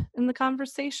comes up in the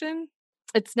conversation,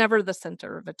 it's never the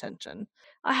center of attention.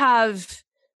 I have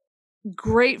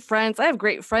great friends. I have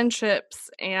great friendships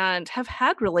and have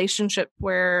had relationships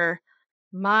where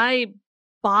my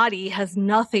body has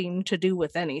nothing to do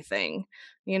with anything.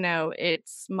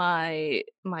 It's my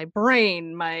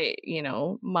brain, my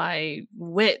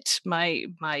wit,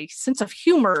 my sense of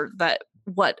humor that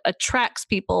what attracts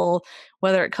people,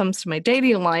 whether it comes to my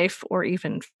dating life or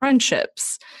even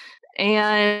friendships.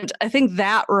 And I think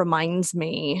that reminds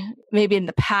me, maybe in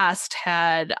the past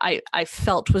had I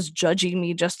felt was judging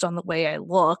me just on the way I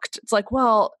looked. It's like,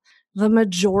 well, the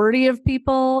majority of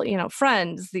people,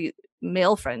 friends, the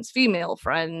male friends, female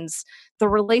friends, the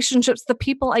relationships, the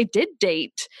people I did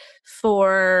date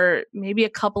for maybe a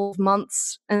couple of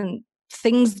months and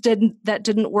things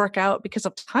didn't work out because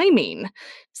of timing.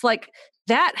 It's like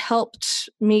that helped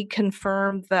me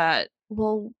confirm that,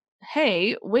 well,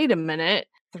 hey, wait a minute,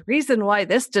 the reason why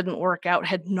this didn't work out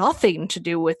had nothing to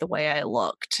do with the way I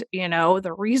looked.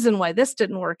 The reason why this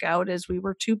didn't work out is we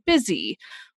were too busy,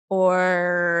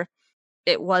 or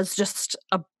it was just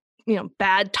a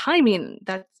bad timing.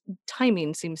 That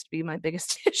timing seems to be my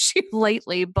biggest issue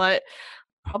lately, but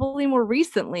probably more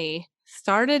recently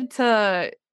started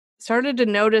to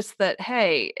notice that,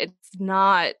 hey, it's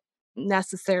not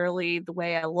necessarily the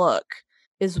way I look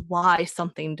is why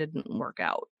something didn't work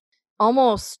out.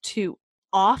 Almost to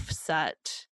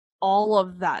offset all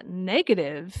of that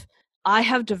negative, I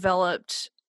have developed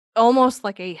almost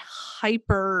like a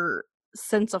hyper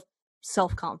sense of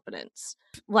self-confidence.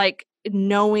 Like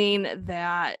knowing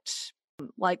that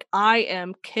like I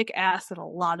am kick ass at a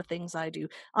lot of things I do.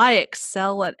 I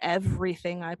excel at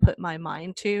everything I put my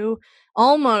mind to,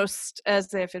 almost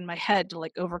as if in my head to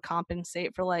like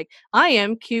overcompensate for like I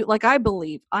am cute, like I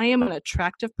believe I am an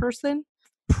attractive person,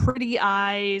 pretty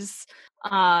eyes.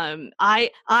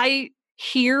 I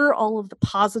hear all of the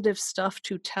positive stuff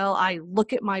to tell. I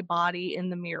look at my body in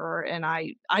the mirror and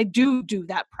I do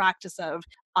that practice of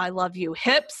I love you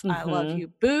hips, I love Mhm. you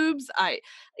boobs. I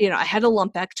had a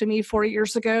lumpectomy 4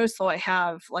 years ago, so I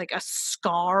have like a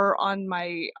scar on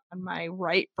my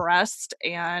right breast,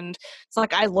 and it's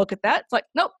like I look at that, it's like,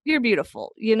 nope, you're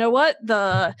beautiful. You know what?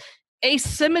 The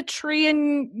asymmetry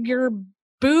in your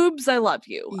boobs, I love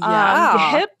you. Your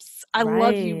Yeah. hips, I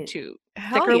love you Right. too.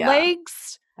 Hell Thicker yeah.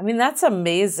 legs. I mean, that's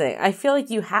amazing. I feel like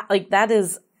you have, like, I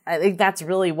think that's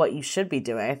really what you should be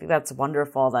doing. I think that's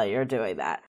wonderful that you're doing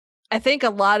that. I think a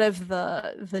lot of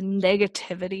the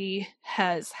negativity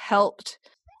has helped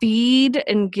feed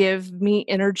and give me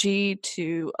energy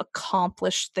to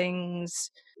accomplish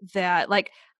things that,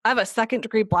 like, I have a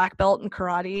 2nd-degree black belt in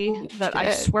karate that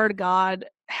I Shit. swear to God,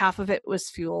 half of it was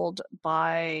fueled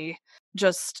by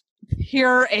just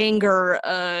pure anger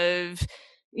of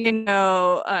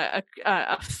a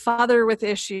father with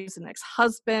issues, an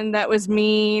ex-husband that was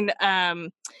mean.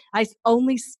 I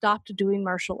only stopped doing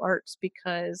martial arts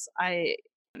because I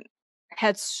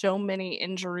had so many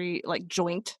injury, like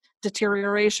joint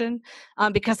deterioration,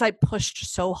 because I pushed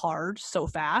so hard, so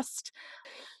fast.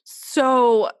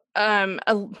 So,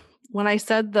 when I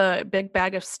said the big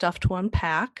bag of stuff to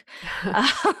unpack,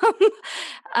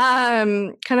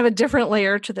 um, kind of a different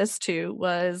layer to this too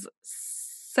was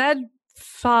said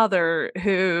father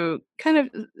who kind of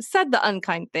said the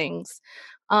unkind things.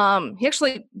 He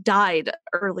actually died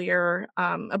earlier,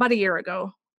 about a year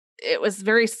ago. It was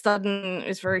very sudden. It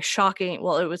was very shocking.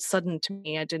 Well, it was sudden to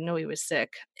me. I didn't know he was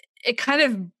sick. It kind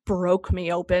of broke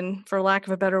me open, for lack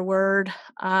of a better word,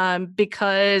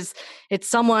 because it's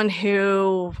someone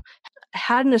who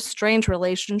had an estranged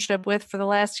relationship with for the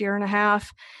last year and a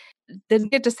half.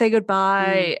 Didn't get to say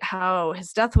goodbye. How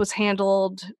his death was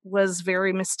handled was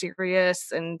very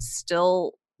mysterious and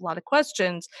still a lot of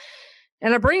questions.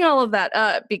 And I bring all of that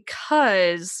up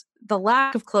because the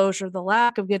lack of closure, the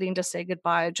lack of getting to say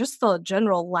goodbye, just the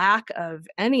general lack of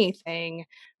anything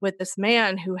with this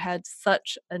man who had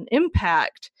such an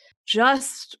impact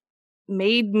just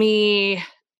made me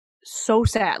so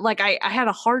sad. Like I had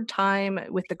a hard time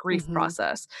with the grief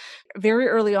process. Very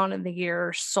early on in the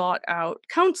year, sought out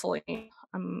counseling.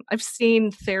 I've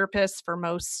seen therapists for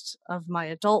most of my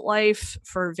adult life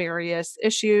for various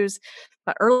issues,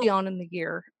 but early on in the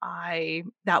year,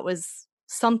 that was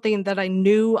something that I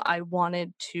knew I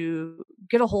wanted to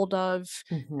get a hold of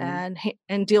Mhm.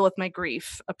 and deal with my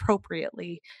grief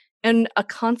appropriately. And a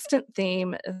constant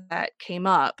theme that came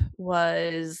up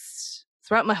was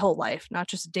throughout my whole life, not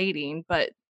just dating,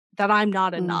 but that I'm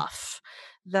not enough,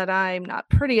 that I'm not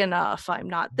pretty enough, I'm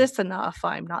not this enough,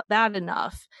 I'm not that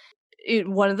enough.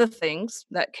 One of the things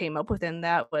that came up within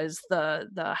that was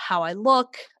the how I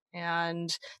look,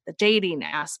 and the dating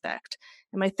aspect.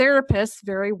 And my therapist,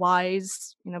 very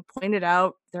wise, pointed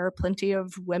out there are plenty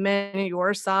of women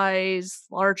your size,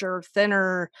 larger,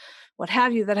 thinner, what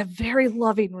have you, that have very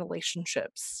loving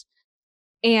relationships.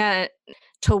 And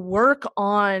to work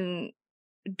on,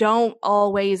 don't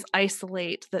always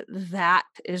isolate that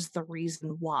is the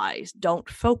reason why. Don't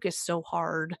focus so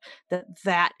hard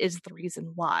that is the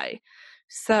reason why.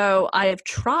 So I have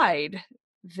tried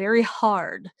very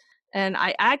hard, and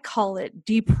I call it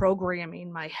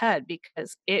deprogramming my head,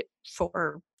 because it,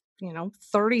 for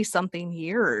 30 something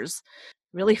years,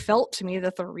 really felt to me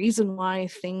that the reason why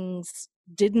things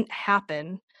didn't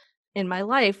happen in my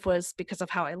life was because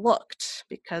of how I looked,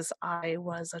 because I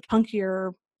was a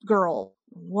punkier girl,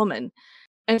 woman.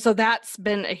 And so that's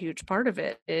been a huge part of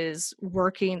it, is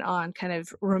working on kind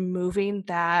of removing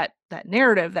that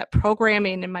narrative, that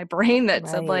programming in my brain that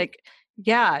said, like,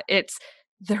 yeah,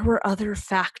 there were other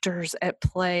factors at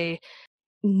play.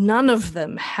 None of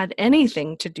them had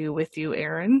anything to do with you,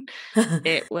 Erin.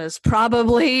 It was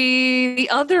probably the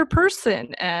other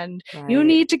person, and you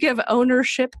need to give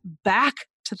ownership back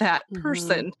to that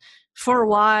person for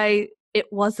why it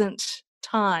wasn't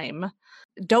time.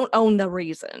 Don't own the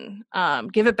reason.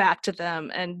 Give it back to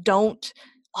them, and don't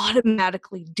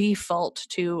automatically default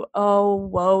to, oh,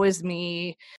 woe is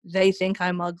me. They think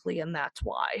I'm ugly and that's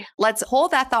why. Let's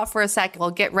hold that thought for a sec.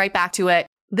 We'll get right back to it.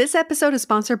 This episode is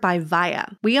sponsored by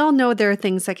Viia. We all know there are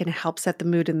things that can help set the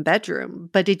mood in the bedroom,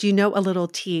 but did you know a little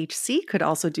THC could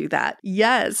also do that?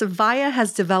 Yes, Viia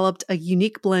has developed a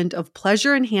unique blend of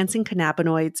pleasure-enhancing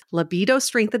cannabinoids,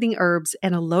 libido-strengthening herbs,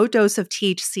 and a low dose of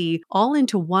THC all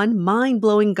into one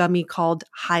mind-blowing gummy called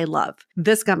High Love.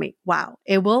 This gummy, wow,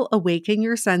 it will awaken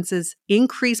your senses,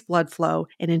 increase blood flow,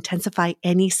 and intensify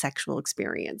any sexual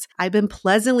experience. I've been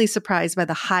pleasantly surprised by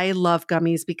the High Love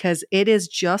gummies because it is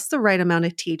just the right amount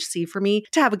of THC for me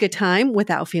to have a good time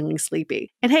without feeling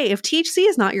sleepy. And hey, if THC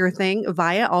is not your thing,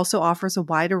 Viia also offers a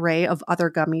wide array of other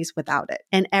gummies without it.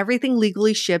 And everything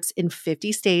legally ships in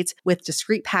 50 states with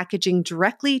discreet packaging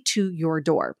directly to your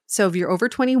door. So if you're over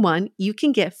 21, you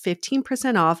can get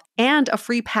 15% off and a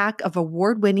free pack of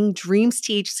award-winning Dreams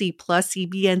THC plus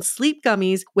CBN sleep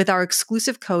gummies with our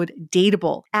exclusive code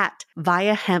DATEABLE at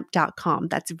viiahemp.com.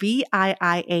 That's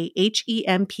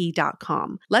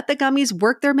VIIAHEMP.com. Let the gummies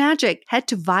work their magic. Head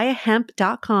to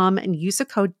viiahemp.com and use the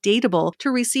code DATEABLE to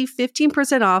receive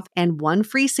 15% off and one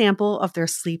free sample of their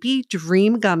Sleepy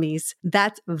Dream gummies.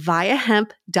 That's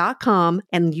viiahemp.com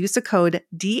and use the code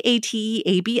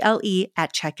DATEABLE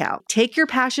at checkout. Take your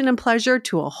passion and pleasure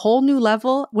to a whole new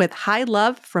level with High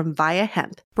Love from Viia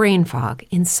Hemp. Brain fog,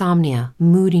 insomnia,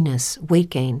 moodiness, weight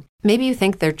gain. Maybe you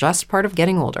think they're just part of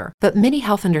getting older, but MIDI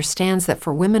Health understands that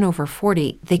for women over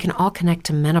 40, they can all connect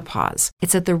to menopause.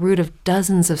 It's at the root of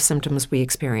dozens of symptoms we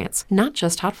experience, not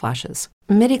just hot flashes.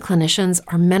 MIDI clinicians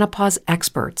are menopause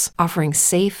experts, offering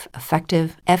safe,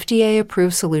 effective,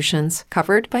 FDA-approved solutions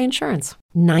covered by insurance.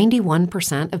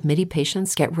 91% of MIDI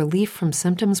patients get relief from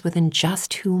symptoms within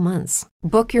just 2 months.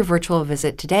 Book your virtual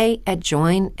visit today at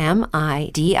joinmidi.com.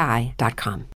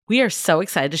 We are so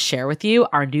excited to share with you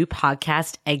our new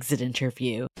podcast, Exit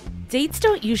Interview. Dates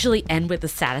don't usually end with a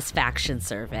satisfaction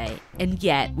survey, and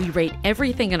yet we rate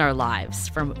everything in our lives,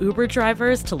 from Uber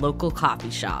drivers to local coffee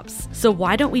shops. So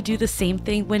why don't we do the same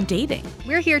thing when dating?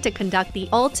 We're here to conduct the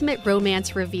ultimate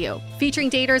romance review, featuring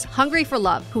daters hungry for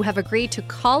love who have agreed to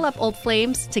call up old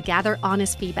flames to gather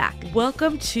honest feedback.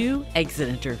 Welcome to Exit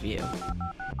Interview.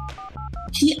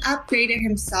 He upgraded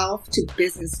himself to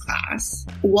business class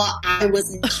while I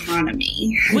was in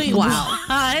economy. Wait, wow.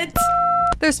 What?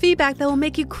 There's feedback that will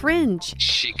make you cringe.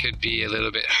 She could be a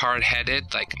little bit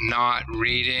hard-headed, like not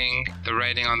reading the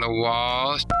writing on the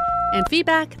wall. And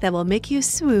feedback that will make you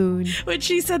swoon. When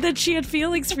she said that she had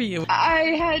feelings for you.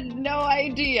 I had no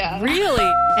idea.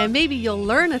 Really? And maybe you'll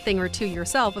learn a thing or two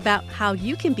yourself about how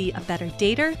you can be a better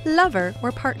dater, lover,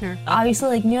 or partner. Obviously,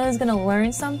 like, knew I was gonna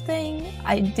learn something.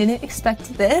 I didn't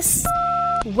expect this.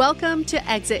 Welcome to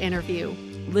Exit Interview.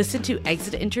 Listen to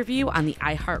Exit Interview on the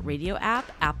iHeartRadio app,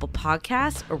 Apple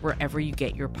Podcasts, or wherever you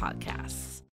get your podcasts.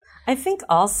 I think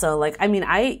also, like, I mean,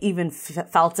 I even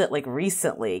felt it like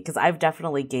recently, because I've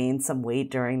definitely gained some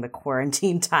weight during the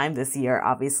quarantine time this year.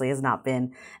 Obviously has not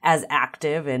been as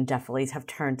active and definitely have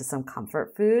turned to some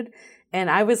comfort food. And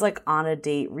I was like on a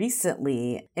date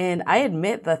recently, and I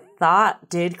admit the thought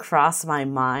did cross my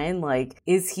mind, like,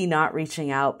 is he not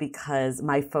reaching out because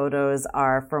my photos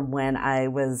are from when I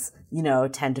was,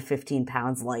 10 to 15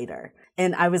 pounds lighter?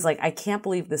 And I was like, I can't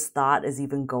believe this thought is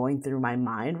even going through my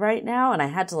mind right now. And I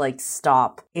had to like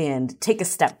stop and take a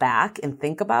step back and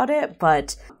think about it.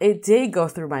 But it did go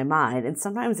through my mind. And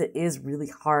sometimes it is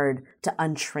really hard to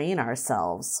untrain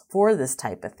ourselves for this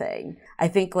type of thing. I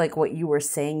think like what you were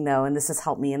saying though, and this has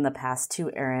helped me in the past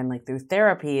too, Erin, like through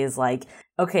therapy, is like,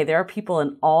 okay, there are people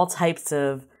in all types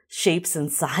of shapes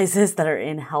and sizes that are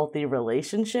in healthy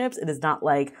relationships. It is not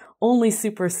like only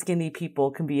super skinny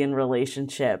people can be in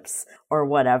relationships or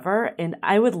whatever. And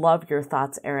I would love your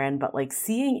thoughts, Erin, but like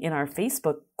seeing in our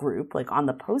Facebook group, like on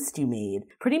the post you made,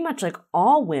 pretty much like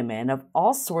all women of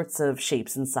all sorts of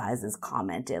shapes and sizes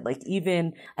commented. Like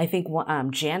even, I think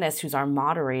Janice, who's our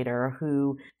moderator,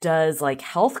 who does like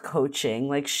health coaching,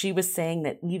 like she was saying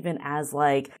that even as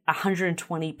like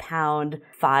 120 pound,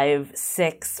 5'6",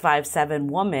 5'7"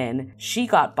 woman, she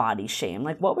got body shame.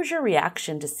 Like what was your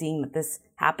reaction to seeing that this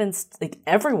happens, like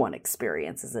everyone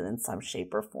experiences it in some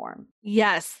shape or form?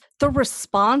 Yes. The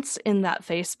response in that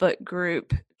Facebook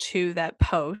group to that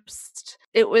post,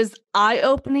 it was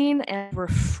eye-opening and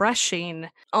refreshing,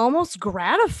 almost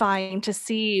gratifying to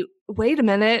see, wait a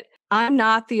minute, I'm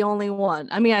not the only one.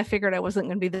 I mean, I figured I wasn't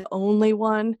going to be the only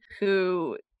one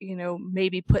who,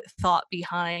 maybe put thought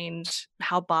behind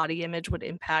how body image would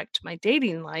impact my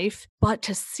dating life, but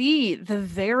to see the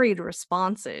varied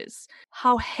responses,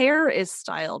 how hair is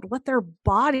styled, what their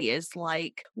body is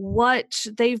like, what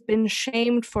they've been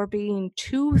shamed for being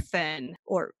too thin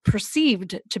or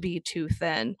perceived to be too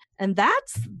thin. And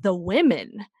that's the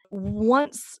women.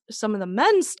 Once some of the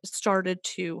men started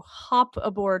to hop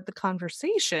aboard the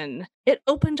conversation, it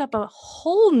opened up a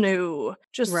whole new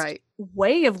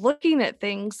way of looking at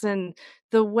things, and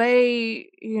the way,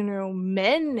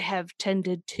 men have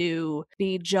tended to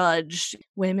be judged.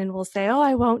 Women will say, oh,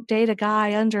 I won't date a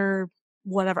guy under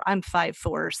whatever. I'm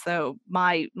 5'4", so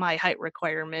my height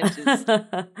requirement is,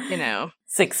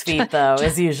 6 feet though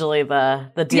is usually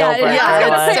the deal breaker.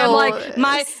 Yeah, I'm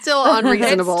like still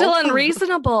unreasonable. It's still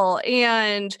unreasonable,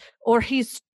 or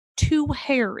he's too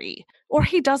hairy, or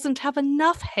he doesn't have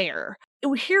enough hair.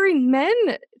 Hearing men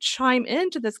chime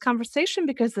into this conversation,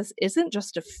 because this isn't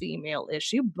just a female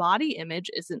issue. Body image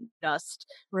isn't just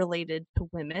related to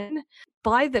women.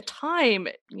 By the time,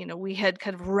 we had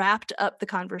kind of wrapped up the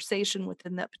conversation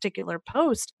within that particular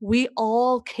post, we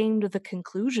all came to the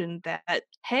conclusion that,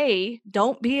 hey,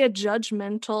 don't be a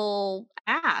judgmental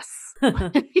ass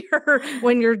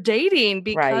when you're dating,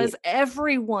 because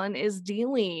everyone is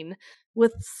dealing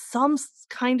with some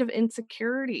kind of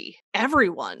insecurity.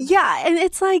 Everyone. Yeah. And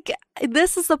it's like,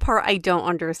 this is the part I don't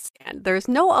understand. There's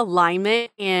no alignment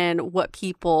in what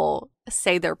people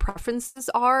say their preferences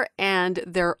are and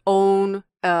their own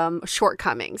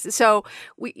shortcomings. So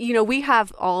we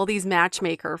have all these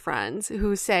matchmaker friends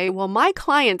who say, well, my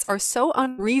clients are so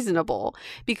unreasonable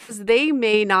because they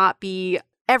may not be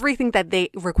everything that they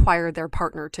require their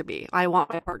partner to be. I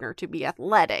want my partner to be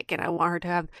athletic, and I want her to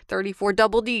have 34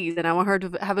 double Ds, and I want her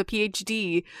to have a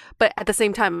PhD. But at the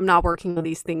same time, I'm not working on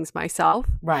these things myself.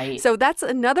 Right. So that's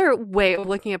another way of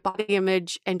looking at body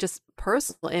image and just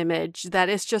personal image, that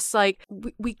is just like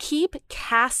we keep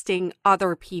casting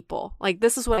other people. Like,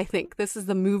 this is what I think. This is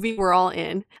the movie we're all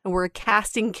in, and we're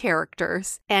casting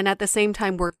characters. And at the same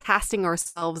time, we're casting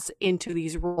ourselves into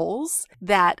these roles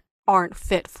that aren't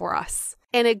fit for us.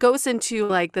 And it goes into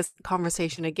like this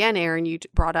conversation again, Erin, you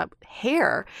brought up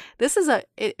hair. This is a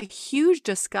huge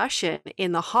discussion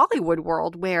in the Hollywood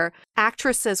world where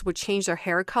actresses would change their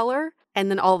hair color and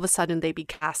then all of a sudden they'd be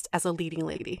cast as a leading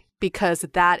lady because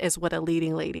that is what a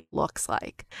leading lady looks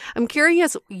like. I'm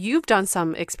curious, you've done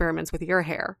some experiments with your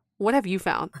hair. What have you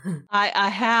found? I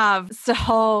have.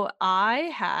 So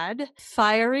I had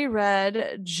fiery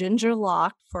red ginger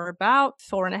lock for about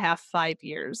 4.5, 5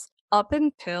 years. Up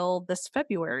until this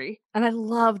February. And I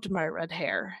loved my red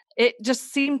hair. It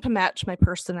just seemed to match my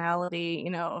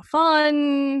personality,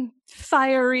 fun,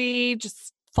 fiery,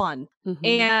 just fun. Mm-hmm.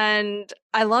 And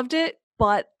I loved it,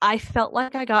 but I felt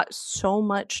like I got so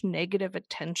much negative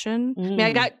attention. I mean,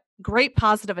 I got great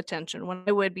positive attention when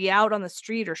I would be out on the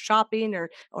street or shopping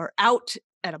or out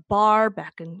at a bar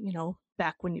back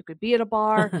when you could be at a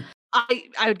bar.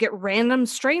 I would get random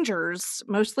strangers,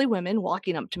 mostly women,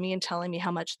 walking up to me and telling me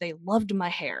how much they loved my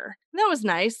hair. And that was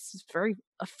nice. It's very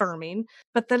affirming.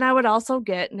 But then I would also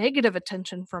get negative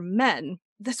attention from men.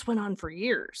 This went on for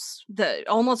years,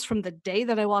 almost from the day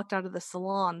that I walked out of the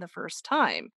salon the first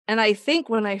time. And I think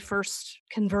when I first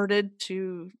converted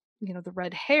to the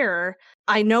red hair,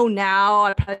 I know now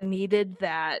I probably needed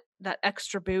that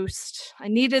extra boost. I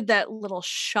needed that little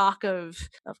shock of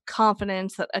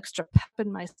confidence, that extra pep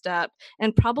in my step,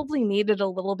 and probably needed a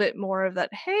little bit more of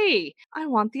that, hey, I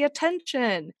want the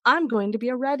attention. I'm going to be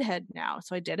a redhead now.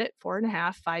 So I did it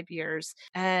 4.5, 5 years.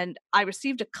 And I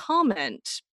received a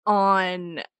comment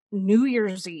on New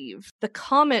Year's Eve. The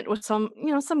comment was some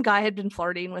guy had been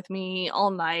flirting with me all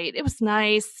night. It was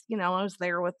nice. I was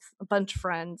there with a bunch of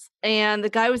friends, and the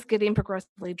guy was getting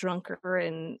progressively drunker,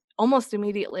 and almost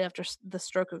immediately after the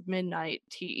stroke of midnight,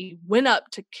 he went up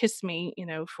to kiss me,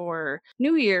 for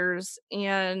New Year's,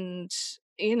 and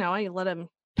I let him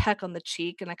peck on the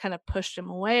cheek, and I kind of pushed him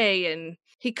away, and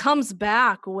he comes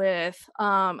back with,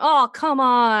 oh, come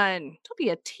on, don't be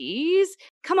a tease.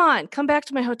 Come on, come back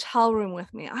to my hotel room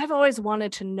with me. I've always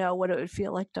wanted to know what it would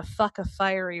feel like to fuck a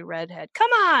fiery redhead. Come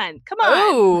on.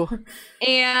 Oh.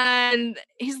 And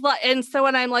he's like, and so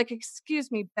when I'm like,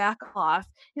 excuse me, back off,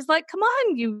 he's like, come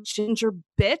on, you ginger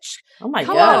bitch. Oh my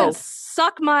Come God. on and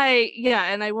suck my,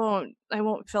 and I won't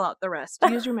fill out the rest.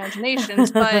 Use your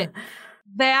imaginations. But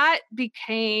that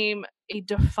became a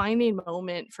defining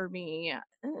moment for me.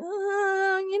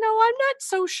 I'm not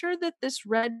so sure that this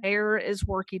red hair is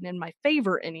working in my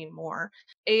favor anymore.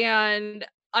 And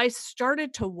I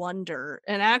started to wonder,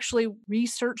 and actually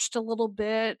researched a little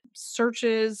bit,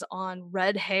 searches on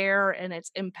red hair and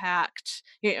its impact,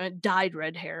 dyed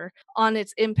red hair, on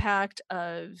its impact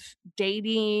of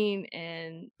dating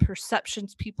and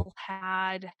perceptions people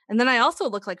had. And then I also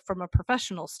look like from a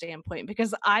professional standpoint,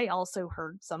 because I also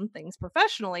heard some things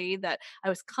professionally that I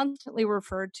was constantly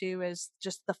referred to as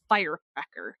just the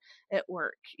firecracker at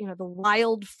work, the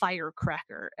wild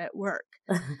firecracker at work.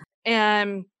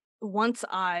 And once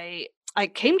I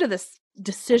came to this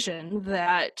decision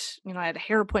that, I had a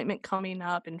hair appointment coming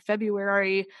up in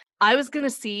February, I was going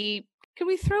to see, can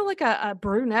we throw like a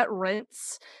brunette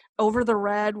rinse over the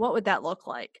red? What would that look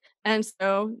like? And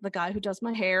so the guy who does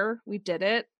my hair, we did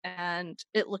it, and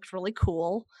it looked really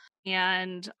cool.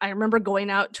 And I remember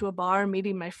going out to a bar,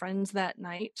 meeting my friends that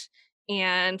night,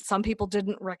 and some people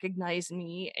didn't recognize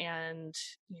me, and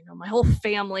my whole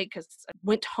family, because I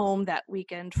went home that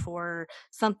weekend for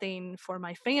something for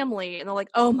my family, and they're like,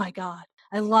 oh my God,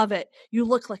 I love it, you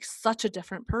look like such a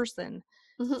different person.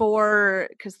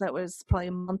 Because that was probably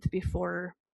a month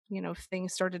before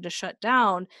things started to shut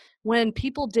down. When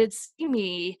people did see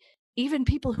me, even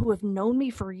people who have known me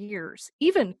for years,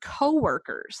 even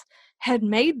coworkers, had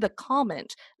made the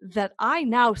comment that I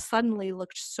now suddenly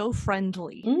looked so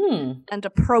friendly and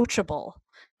approachable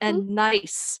and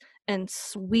nice and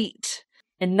sweet.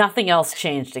 And nothing else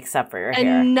changed except for your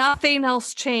hair. And nothing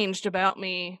else changed about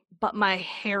me but my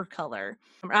hair color.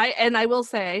 I will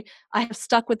say, I have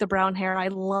stuck with the brown hair. I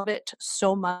love it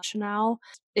so much now.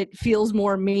 It feels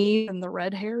more me than the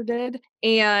red hair did.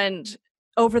 And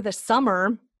over the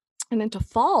summer and into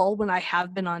fall, when I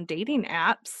have been on dating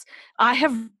apps, I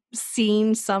have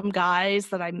seen some guys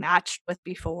that I matched with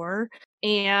before,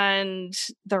 and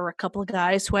there were a couple of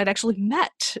guys who I'd actually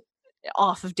met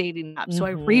off of dating apps. So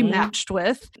I rematched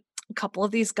with. A couple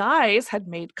of these guys had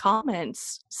made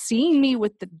comments, seeing me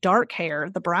with the dark hair,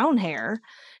 the brown hair,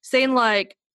 saying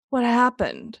like, what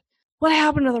happened? What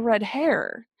happened to the red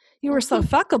hair? You were so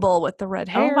fuckable with the red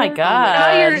hair. Oh my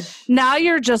God. Now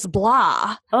you're just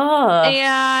blah. Ugh.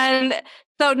 And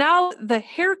so now the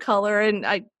hair color, and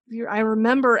I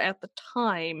remember at the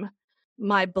time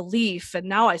my belief, and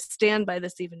now I stand by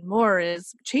this even more,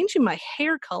 is changing my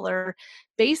hair color.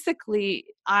 Basically,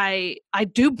 I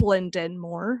do blend in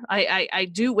more. I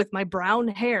do with my brown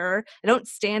hair. I don't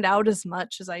stand out as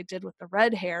much as I did with the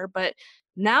red hair, but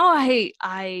now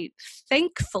I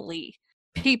thankfully,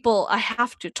 I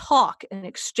have to talk and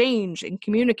exchange and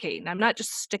communicate, and I'm not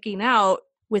just sticking out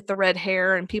with the red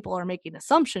hair and people are making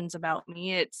assumptions about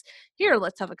me. It's here,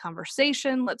 let's have a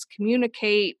conversation, let's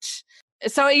communicate.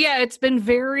 So yeah, it's been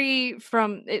very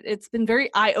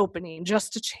eye-opening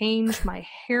just to change my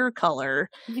hair color.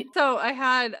 So I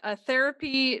had a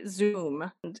therapy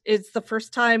Zoom. It's the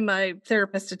first time my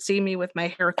therapist had seen me with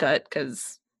my haircut,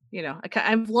 because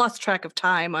I've lost track of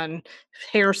time on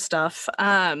hair stuff.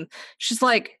 She's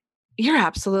like, you're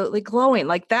absolutely glowing,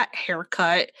 like that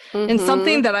haircut. And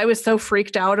something that I was so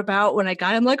freaked out about when I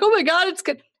got it, I'm like, oh my God, it's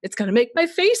going to make my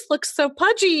face look so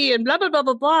pudgy and blah, blah, blah,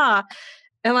 blah, blah.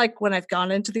 And like when I've gone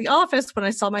into the office, when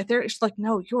I saw my therapist, she's like,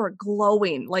 no, you're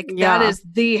glowing. Like that is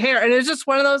the hair. And it's just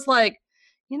one of those like,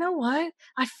 you know what?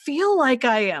 I feel like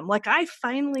I am. Like I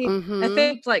finally, I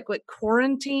think like what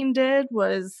quarantine did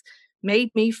was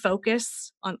made me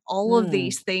focus on all of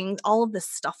these things, all of the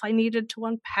stuff I needed to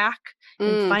unpack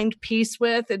and find peace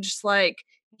with. And just like,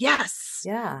 yes.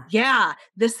 Yeah. Yeah.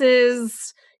 This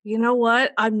is, you know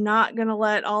what? I'm not going to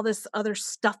let all this other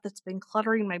stuff that's been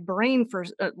cluttering my brain for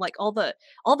like all the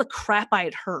crap I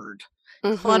had heard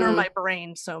clutter my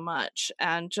brain so much.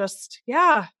 And just,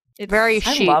 yeah. It's very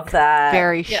chic. I love that.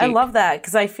 Very chic. I love that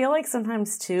because I feel like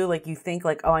sometimes too, like you think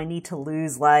like, oh, I need to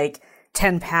lose like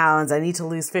 10 pounds. I need to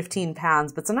lose 15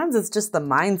 pounds. But sometimes it's just the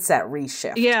mindset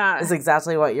reshift. Yeah. Is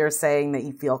exactly what you're saying, that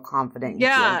you feel confident. You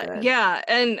feel good. Yeah.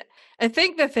 And I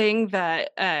think the thing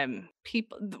that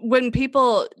when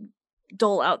people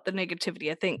dole out the negativity,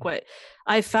 I think what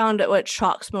I found that what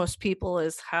shocks most people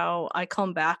is how I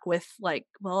come back with like,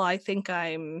 well, I think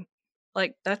I'm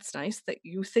like, that's nice that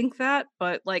you think that,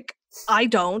 but like, I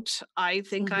don't. I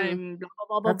think I'm blah,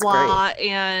 blah, blah, That's blah. great.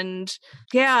 And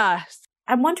yeah.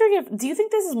 I'm wondering do you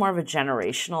think this is more of a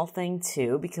generational thing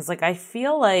too? Because like, I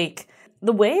feel like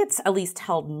the way it's at least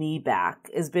held me back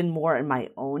has been more in my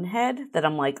own head, that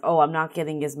I'm like, oh, I'm not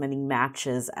getting as many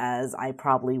matches as I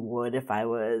probably would if I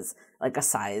was like a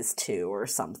size 2 or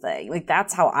something. Like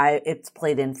that's how it's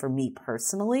played in for me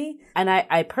personally. And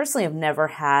I personally have never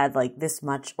had like this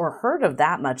much or heard of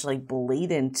that much like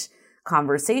blatant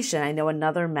conversation. I know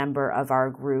another member of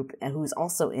our group who's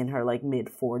also in her like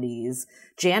mid 40s,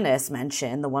 Janice,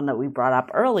 mentioned, the one that we brought up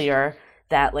earlier,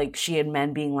 that like she had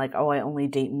men being like, oh, I only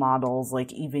date models,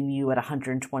 like even you at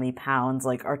 120 pounds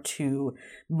like are too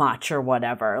much or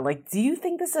whatever. Like, do you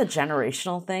think this is a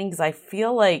generational thing? Because I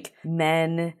feel like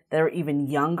men that are even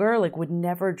younger like would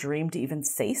never dream to even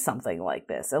say something like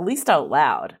this, at least out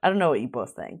loud. I don't know what you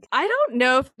both think. I don't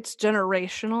know if it's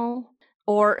generational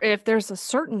or if there's a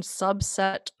certain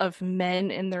subset of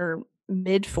men in their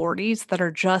mid 40s that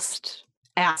are just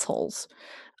assholes.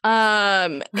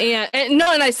 And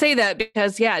I say that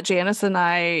because Janice and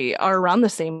I are around the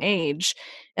same age,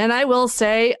 and I will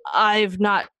say I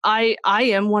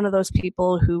am one of those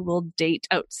people who will date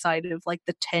outside of like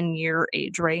the 10-year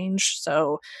age range.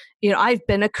 So, I've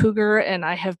been a cougar and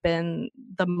I have been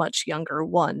the much younger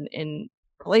one in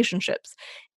relationships.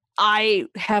 I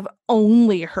have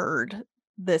only heard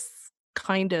this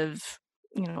kind of,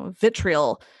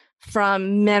 vitriol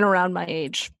from men around my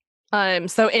age.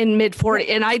 So in mid 40,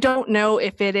 and I don't know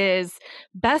if it is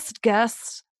best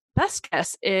guess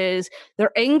is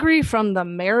they're angry from the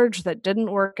marriage that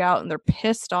didn't work out and they're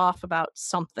pissed off about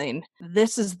something.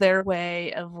 This is their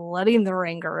way of letting their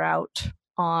anger out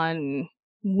on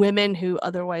women who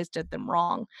otherwise did them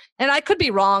wrong. And I could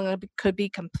be wrong, I could be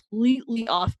completely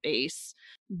off base,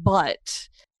 but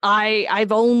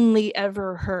I've only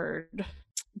ever heard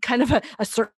kind of a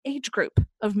certain age group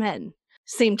of men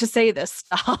seem to say this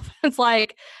stuff. It's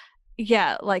like,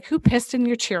 like who pissed in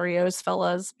your Cheerios,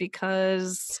 fellas?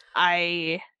 Because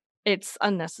it's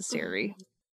unnecessary.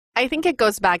 I think it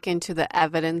goes back into the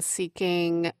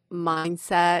evidence-seeking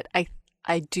mindset.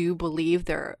 I do believe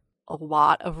there are a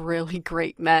lot of really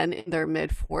great men in their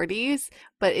mid-40s,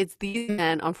 but it's these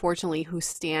men, unfortunately, who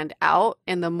stand out.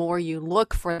 And the more you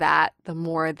look for that, the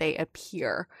more they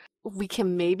appear. We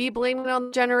can maybe blame it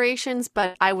on generations,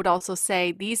 but I would also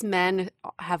say these men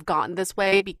have gotten this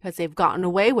way because they've gotten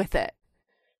away with it.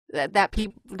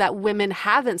 That women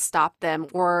haven't stopped them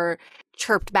or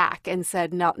chirped back and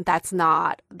said, no, that's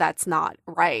not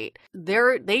right.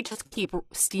 They just keep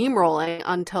steamrolling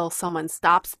until someone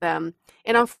stops them.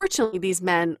 And unfortunately, these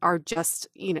men are just,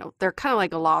 they're kind of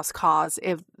like a lost cause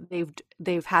if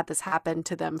they've had this happen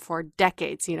to them for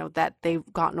decades, that they've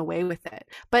gotten away with it.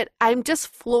 But I'm just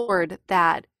floored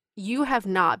that you've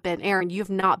not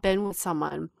been with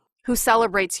someone who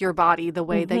celebrates your body the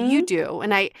way that you do.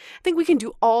 And I think we can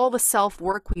do all the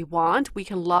self-work we want. We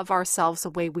can love ourselves the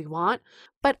way we want,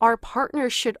 but our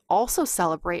partners should also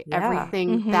celebrate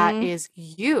everything that is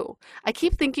you. I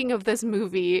keep thinking of this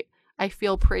movie, I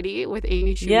Feel Pretty, with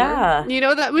Amy Schumer. Yeah. You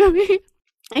know that movie?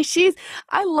 And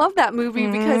I love that movie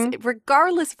because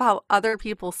regardless of how other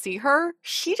people see her,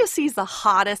 she just sees the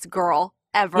hottest girl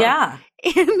ever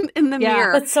in the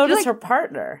mirror. But so does her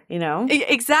partner,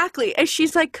 Exactly. And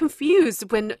she's like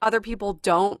confused when other people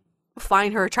don't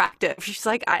find her attractive. She's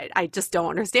like, I just don't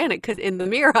understand it because in the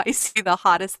mirror I see the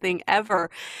hottest thing ever.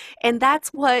 And that's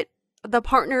what the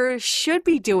partner should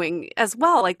be doing as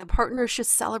well. Like the partner should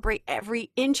celebrate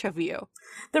every inch of you.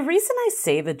 The reason I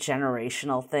say the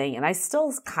generational thing, and I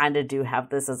still kind of do have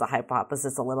this as a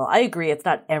hypothesis a little, I agree it's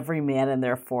not every man in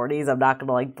their 40s. I'm not going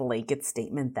to like blanket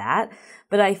statement that.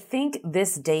 But I think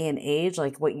this day and age,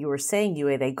 like what you were saying,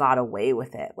 Yue, they got away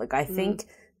with it. Like I think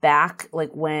back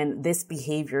like when this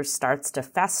behavior starts to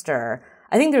fester,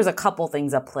 I think there's a couple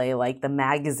things at play, like the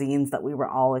magazines that we were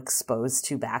all exposed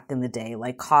to back in the day,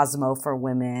 like Cosmo for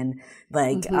women,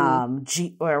 like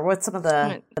or what's some of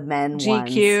the men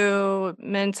GQ, ones?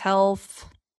 Men's Health,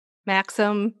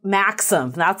 Maxim, that's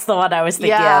the one I was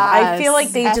thinking of. I feel like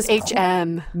they just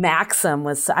Maxim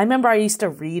was. I remember I used to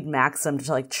read Maxim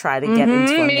to like try to get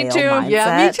into a male mindset.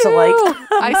 Yeah, me too. To like,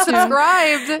 I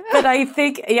subscribed. But I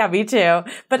think, yeah, me too.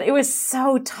 But it was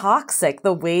so toxic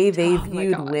the way they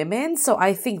viewed women. So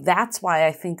I think that's why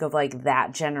I think of like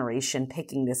that generation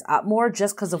picking this up more,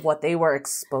 just because of what they were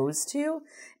exposed to.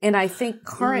 And I think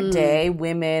current day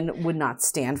women would not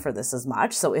stand for this as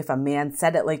much. So if a man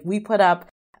said it, like we put up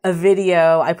a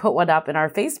video, I put one up in our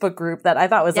Facebook group that I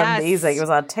thought was amazing. It was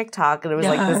on TikTok, and it was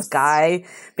like this guy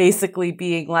basically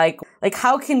being like,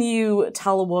 how can you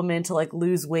tell a woman to like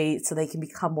lose weight so they can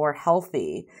become more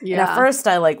healthy? Yeah. And at first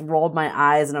I like rolled my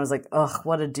eyes and I was like, ugh,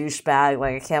 what a douchebag.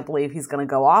 Like, I can't believe he's going to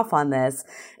go off on this.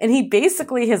 And he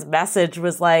basically, his message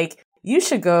was like, you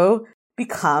should go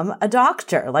become a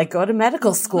doctor, like go to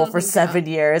medical school for 7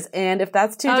 years. And if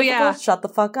that's too difficult, shut the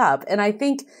fuck up. And I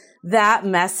think that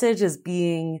message is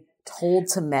being told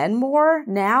to men more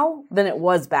now than it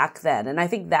was back then. And I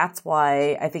think that's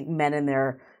why I think men in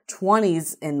their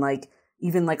 20s and like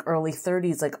even like early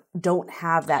 30s, like don't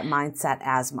have that mindset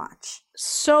as much.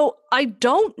 So I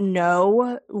don't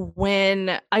know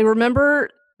when I remember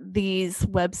these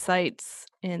websites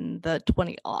in the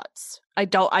 20-aughts. I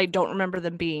don't remember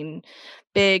them being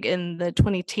big in the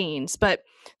 20-teens, but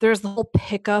there's the whole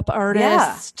pickup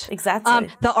artist. Yeah, exactly.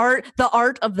 The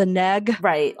art of the neg.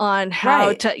 Right. On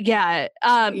how to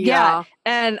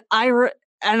And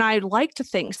I like to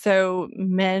think so.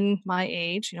 Men my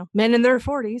age, men in their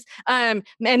 40s, and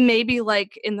maybe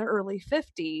like in their early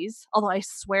 50s. Although I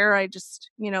swear I just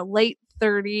late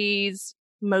 30s,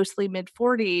 mostly mid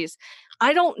 40s.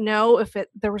 I don't know if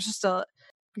there was just a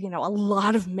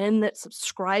lot of men that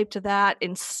subscribe to that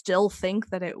and still think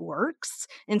that it works.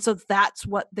 And so that's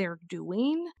what they're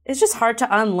doing. It's just hard to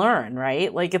unlearn,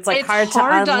 right? Like it's hard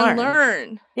to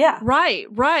unlearn. Yeah. Right.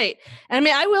 And I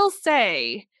mean, I will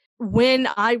say when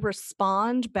I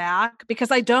respond back,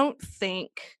 because I don't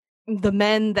think the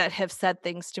men that have said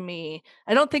things to me,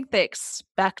 I don't think they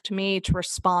expect me to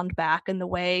respond back in the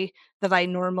way that I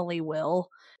normally will.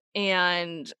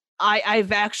 And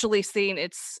I've actually seen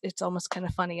it's almost kind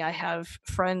of funny. I have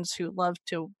friends who love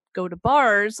to go to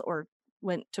bars or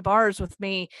went to bars with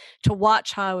me to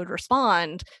watch how I would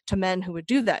respond to men who would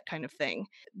do that kind of thing,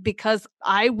 because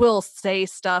I will say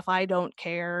stuff. I don't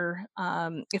care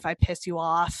if I piss you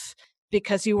off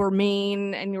because you were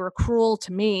mean and you were cruel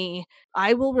to me.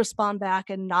 I will respond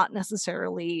back, and not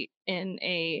necessarily in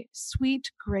a sweet,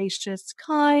 gracious,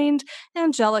 kind,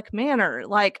 angelic manner.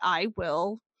 Like I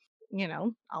will,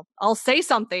 I'll say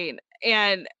something.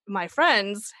 And my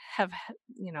friends have,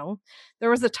 there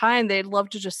was a time they'd love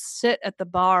to just sit at the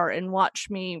bar and watch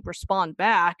me respond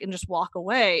back and just walk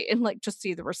away and like just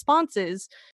see the responses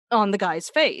on the guy's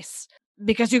face,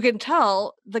 because you can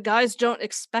tell the guys don't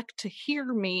expect to hear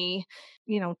me,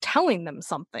 telling them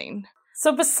something.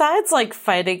 So besides like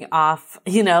fighting off,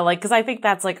 because I think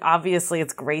that's like, obviously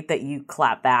it's great that you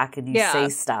clap back and you say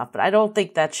stuff, but I don't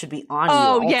think that should be on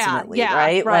you ultimately,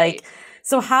 right? Like,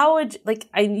 so how would, like,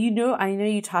 I know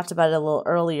you talked about it a little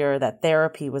earlier that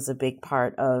therapy was a big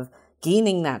part of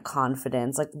gaining that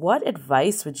confidence. Like, what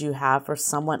advice would you have for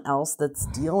someone else that's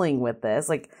dealing with this?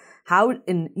 Like,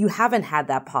 and you haven't had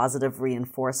that positive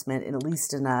reinforcement, at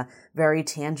least in a very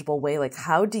tangible way. Like,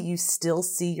 how do you still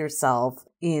see yourself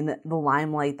in the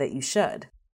limelight that you should?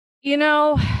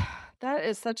 That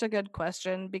is such a good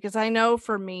question, because I know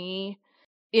for me,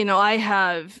 I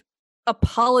have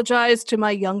apologized to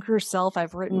my younger self.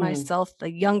 I've written myself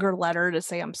the younger letter to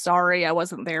say, I'm sorry, I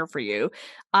wasn't there for you.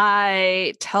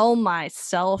 I tell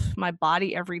myself, my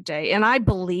body every day, and I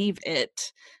believe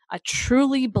it. I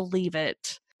truly believe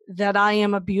it, that I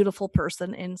am a beautiful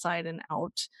person inside and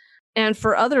out. And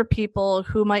for other people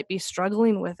who might be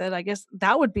struggling with it, I guess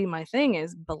that would be my thing,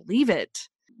 is believe it.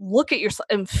 Look at yourself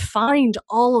and find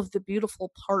all of the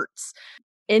beautiful parts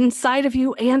inside of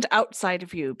you and outside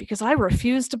of you, because I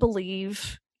refuse to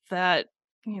believe that,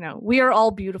 we are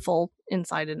all beautiful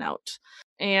inside and out.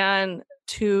 And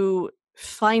to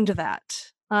find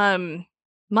that. My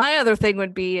other thing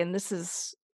would be, and this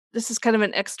is kind of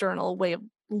an external way of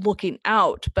looking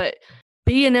out, but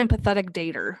be an empathetic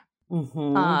dater.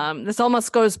 Mm-hmm. This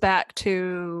almost goes back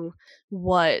to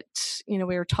what we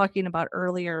were talking about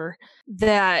earlier,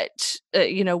 that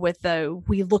with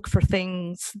we look for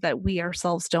things that we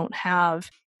ourselves don't have.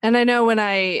 And I know when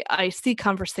I see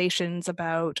conversations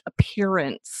about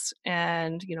appearance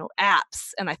and,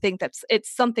 apps, and I think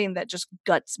it's something that just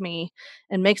guts me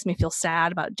and makes me feel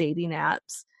sad about dating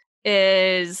apps,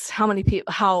 is how many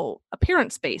people, how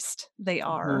appearance based they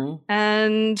are. Mhm.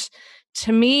 And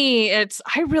to me,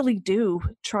 I really do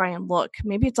try and look.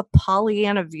 Maybe it's a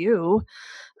Pollyanna view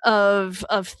of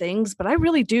things, but I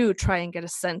really do try and get a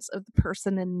sense of the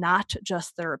person and not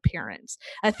just their appearance.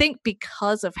 I think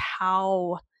because of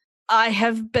how I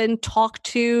have been talked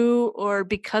to, or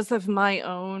because of my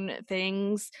own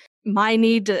things, my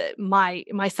need to my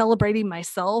celebrating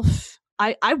myself,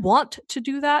 I want to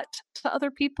do that to other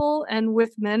people, and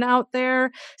with men out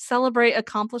there, celebrate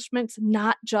accomplishments,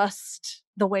 not just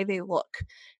the way they look.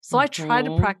 So I try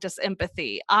to Mhm. practice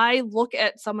empathy. I look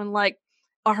at someone like,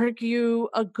 are you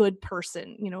a good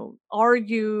person? Are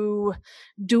you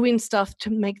doing stuff to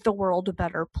make the world a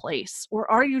better place? Or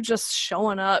are you just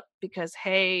showing up because,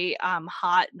 hey, I'm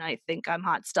hot and I think I'm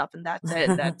hot stuff and that's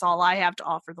it. That's all I have to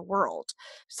offer the world.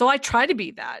 So I try to be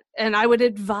that. And I would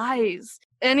advise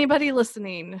anybody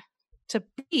listening to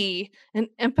be an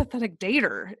empathetic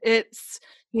dater. It's,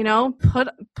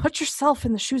 put yourself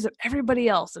in the shoes of everybody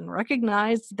else and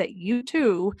recognize that you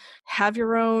too have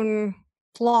your own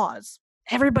flaws.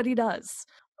 Everybody does.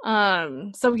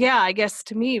 So yeah, I guess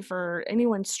to me, for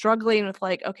anyone struggling with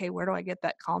like, okay, where do I get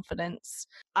that confidence?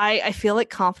 I feel like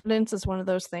confidence is one of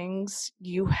those things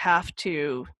you have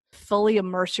to fully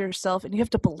immerse yourself and you have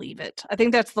to believe it. I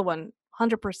think that's the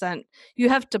 100%. You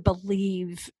have to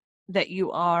believe that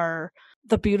you are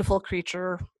the beautiful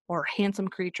creature or handsome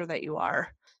creature that you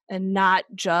are, and not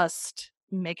just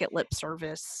make it lip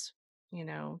service.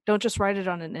 Don't just write it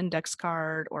on an index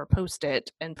card or post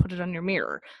it and put it on your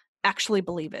mirror. Actually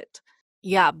believe it.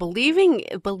 Yeah, believing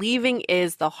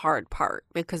is the hard part,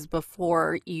 because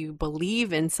before you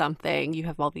believe in something, you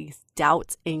have all these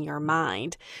doubts in your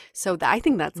mind. So I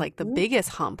think that's like the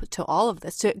biggest hump to all of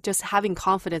this. To just having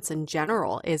confidence in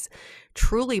general is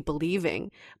truly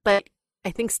believing. But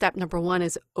I think step number one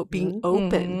is being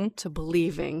open to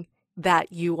believing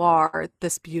that you are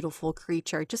this beautiful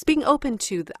creature, just being open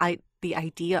to the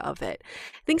idea of it.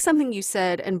 I think something you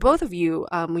said, and both of you,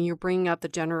 when you're bringing up the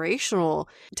generational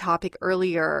topic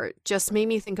earlier, just made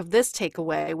me think of this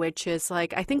takeaway, which is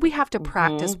like, I think we have to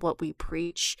practice what we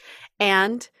preach,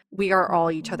 and we are all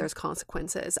each other's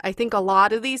consequences. I think a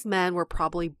lot of these men were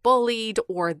probably bullied,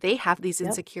 or they have these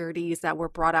insecurities that were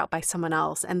brought out by someone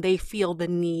else, and they feel the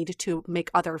need to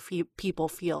make other people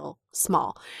feel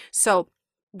small. So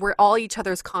we're all each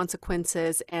other's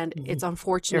consequences, and it's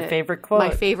unfortunate. Your favorite quote.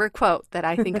 My favorite quote that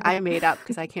I think I made up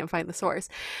because I can't find the source.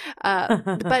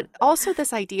 But also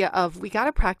this idea of we got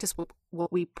to practice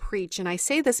what we preach. And I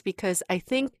say this because I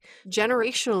think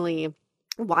generationally,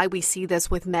 why we see this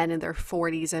with men in their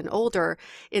 40s and older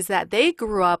is that they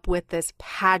grew up with this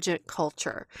pageant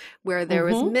culture where there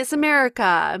was Miss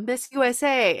America, Miss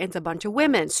USA, and it's a bunch of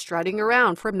women strutting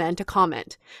around for men to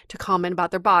comment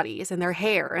about their bodies and their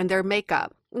hair and their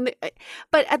makeup.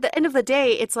 But at the end of the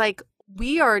day, it's like,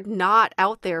 we are not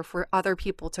out there for other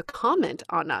people to comment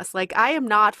on us. Like, I am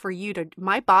not for you to,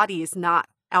 my body is not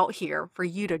out here for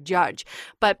you to judge.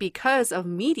 But because of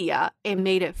media, it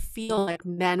made it feel like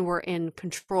men were in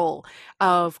control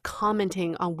of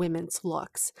commenting on women's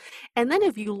looks. And then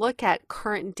if you look at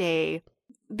current day,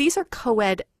 these are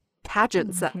co-ed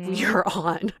pageants that we are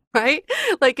on, right?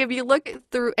 Like, if you look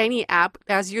through any app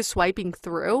as you're swiping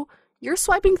through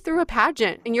a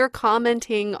pageant and you're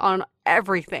commenting on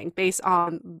everything based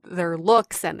on their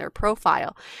looks and their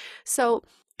profile. So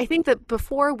I think that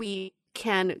before we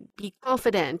can be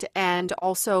confident and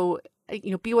also,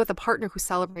 be with a partner who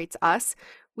celebrates us,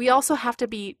 we also have to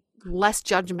be less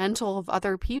judgmental of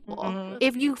other people.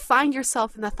 If you find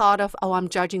yourself in the thought of, oh, I'm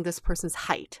judging this person's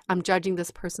height, I'm judging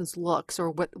this person's looks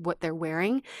or what they're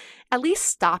wearing, at least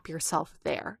stop yourself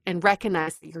there and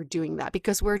recognize that you're doing that,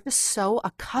 because we're just so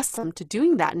accustomed to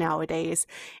doing that nowadays.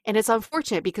 And it's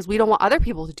unfortunate because we don't want other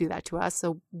people to do that to us,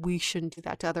 so we shouldn't do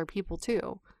that to other people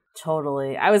too.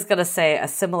 Totally. I was going to say a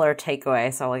similar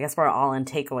takeaway, so I guess we're all in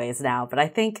takeaways now. But I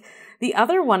think the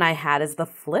other one I had is the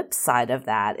flip side of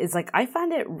that is like, I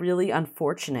find it really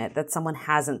unfortunate that someone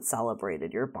hasn't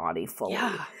celebrated your body fully.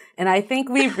 Yeah. And I think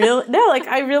we really, no, like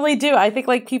I really do. I think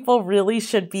like people really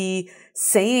should be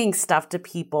saying stuff to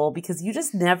people, because you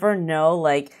just never know,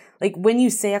 like when you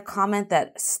say a comment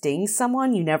that stings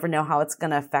someone, you never know how it's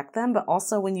going to affect them. But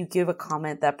also when you give a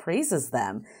comment that praises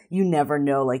them, you never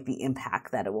know like the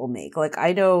impact that it will make. Like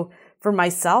I know for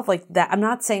myself, like that, I'm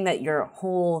not saying that your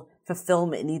whole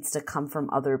fulfillment needs to come from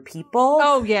other people.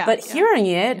 Oh, yeah. But hearing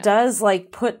it does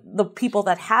like put the people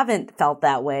that haven't felt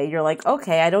that way, you're like,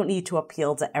 okay, I don't need to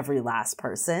appeal to every last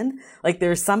person. Like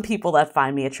there's some people that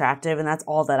find me attractive and that's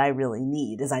all that I really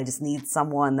need is I just need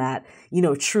someone that, you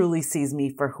know, truly sees me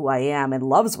for who I am and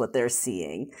loves what they're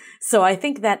seeing. So I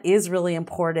think that is really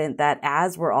important that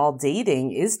as we're all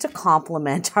dating is to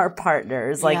compliment our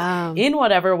partners, like in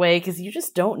whatever way, because you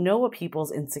just don't know what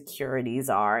people's insecurities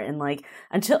are. And like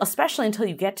especially until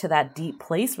you get to that deep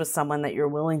place with someone that you're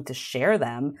willing to share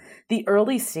them, the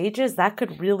early stages, that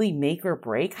could really make or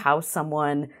break how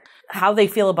they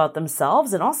feel about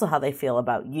themselves and also how they feel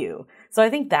about you. So I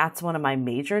think that's one of my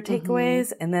major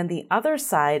takeaways. And then the other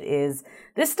side is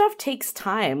this stuff takes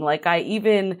time. Like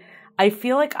I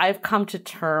feel like I've come to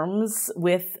terms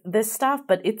with this stuff,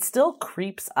 but it still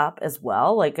creeps up as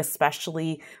well. Like,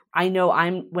 especially I know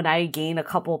when I gain a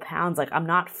couple pounds, like I'm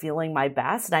not feeling my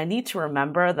best. And I need to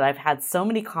remember that I've had so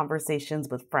many conversations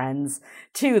with friends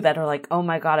too that are like, oh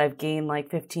my God, I've gained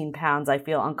like 15 pounds. I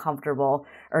feel uncomfortable,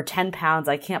 or 10 pounds.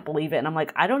 I can't believe it. And I'm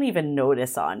like, I don't even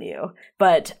notice on you,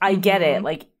 but I get it.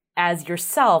 Like, as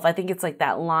yourself, I think it's like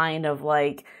that line of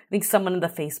like, I think someone in the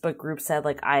Facebook group said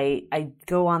like, I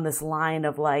go on this line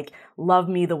of like, love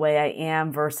me the way I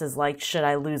am versus like, should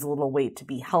I lose a little weight to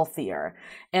be healthier?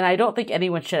 And I don't think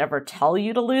anyone should ever tell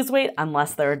you to lose weight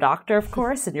unless they're a doctor, of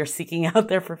course, and you're seeking out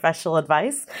their professional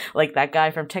advice, like that guy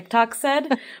from TikTok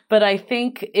said. But I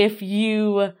think if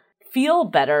you feel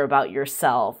better about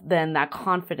yourself, then that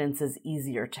confidence is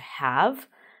easier to have.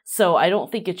 So I don't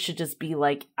think it should just be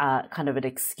like kind of an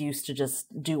excuse to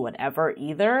just do whatever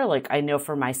either. Like I know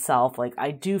for myself, like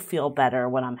I do feel better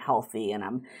when I'm healthy and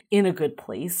I'm in a good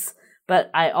place. But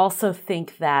I also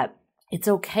think that it's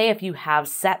okay if you have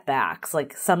setbacks.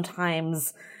 Like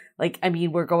sometimes, like, I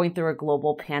mean, we're going through a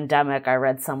global pandemic. I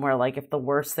read somewhere like if the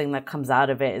worst thing that comes out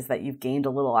of it is that you've gained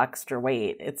a little extra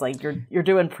weight, it's like you're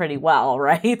doing pretty well,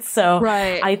 right? So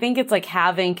I think it's like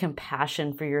having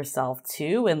compassion for yourself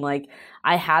too. And like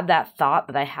I had that thought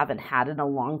that I haven't had in a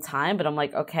long time, but I'm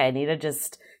like, okay, I need to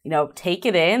just, you know, take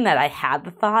it in that I had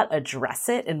the thought, address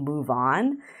it and move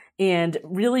on, and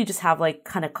really just have like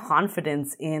kind of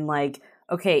confidence in like,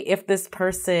 okay, if this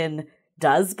person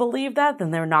does believe that, then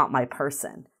they're not my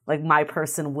person. Like my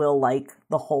person will like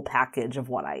the whole package of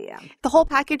what I am. The whole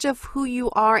package of who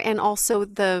you are, and also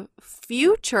the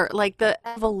future, like the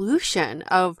evolution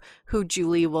of who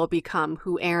Julie will become,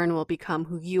 who Erin will become,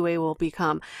 who Yue will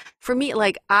become. For me,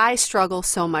 like I struggle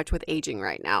so much with aging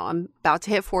right now. I'm about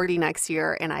to hit 40 next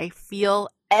year and I feel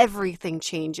everything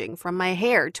changing, from my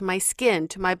hair to my skin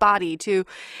to my body to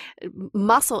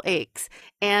muscle aches.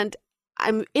 And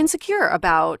I'm insecure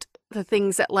about the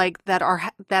things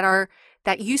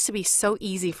that used to be so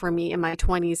easy for me in my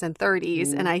 20s and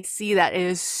 30s. And I see that it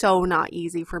is so not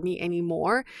easy for me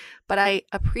anymore. But I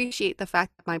appreciate the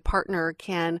fact that my partner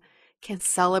can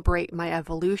celebrate my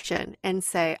evolution and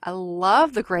say, I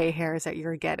love the gray hairs that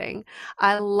you're getting.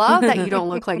 I love that you don't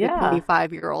look like a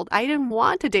 25-year-old. I didn't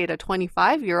want to date a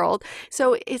 25-year-old.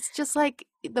 So it's just like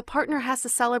the partner has to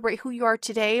celebrate who you are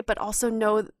today, but also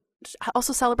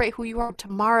celebrate who you are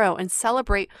tomorrow, and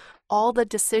celebrate all the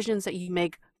decisions that you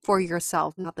make for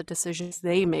yourself, not the decisions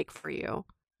they make for you.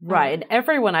 Right. And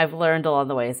everyone, I've learned along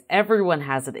the way, is everyone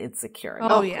has an insecurity.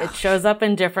 Oh, yeah. It shows up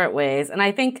in different ways. And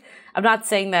I think, I'm not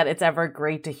saying that it's ever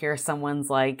great to hear someone's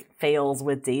like fails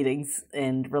with datings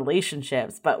and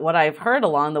relationships, but what I've heard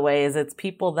along the way is it's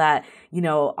people that, you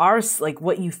know, are like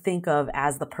what you think of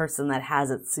as the person that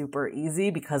has it super easy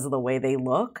because of the way they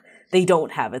look. They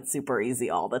don't have it super easy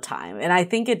all the time. And I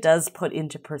think it does put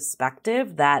into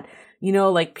perspective that, you know,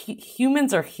 like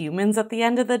humans are humans at the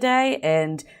end of the day,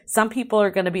 and some people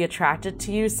are going to be attracted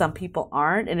to you, some people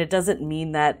aren't. And it doesn't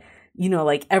mean that, you know,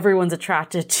 like everyone's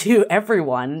attracted to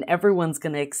everyone. Everyone's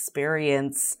going to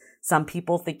experience some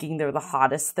people thinking they're the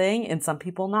hottest thing and some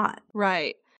people not.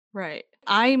 Right.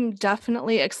 I'm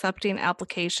definitely accepting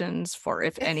applications for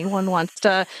if anyone wants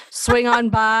to swing on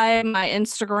by my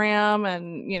Instagram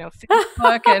and, you know,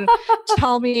 Facebook and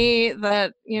tell me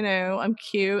that, you know, I'm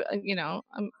cute, you know,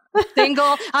 I'm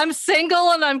single. I'm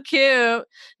single and I'm cute. No,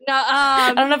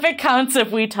 I don't know if it counts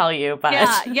if we tell you, but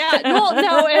yeah.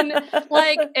 No, and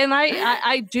like, and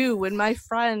I do when my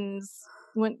friends,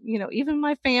 when, you know, even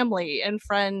my family and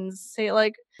friends say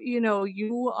like, you know,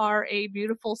 you are a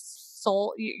beautiful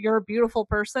soul, you're a beautiful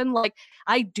person. Like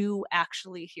I do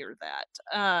actually hear that.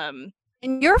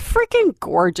 And you're freaking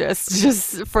gorgeous,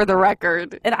 just for the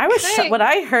record. And I was when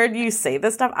I heard you say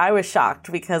this stuff, I was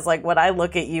shocked because like when I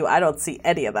look at you, I don't see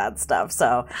any of that stuff.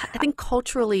 So I think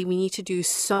culturally we need to do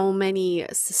so many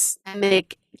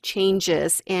systemic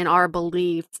changes in our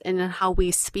beliefs and in how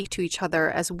we speak to each other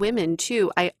as women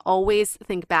too, I always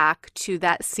think back to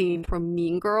that scene from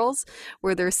Mean Girls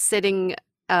where they're sitting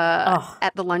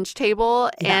at the lunch table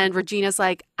and Regina's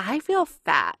like, I feel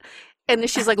fat. And then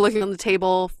she's like looking on the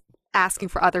table asking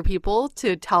for other people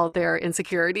to tell their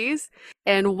insecurities.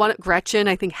 And Gretchen,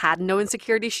 I think, had no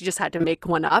insecurity. She just had to make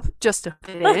one up just to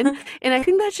fit in. And I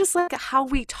think that's just like how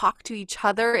we talk to each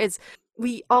other is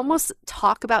we almost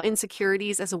talk about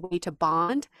insecurities as a way to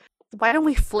bond. Why don't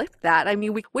we flip that? I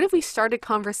mean, what if we started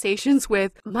conversations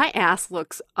with, my ass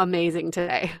looks amazing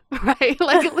today, right?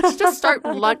 Like, let's just start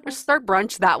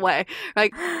brunch that way.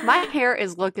 Like, my hair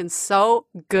is looking so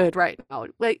good right now.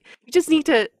 Like, you just need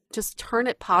to just turn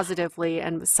it positively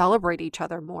and celebrate each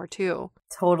other more too.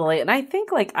 Totally. And I think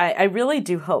like I really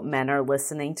do hope men are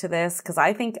listening to this because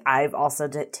I think I've also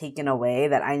taken away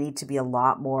that I need to be a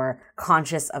lot more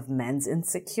conscious of men's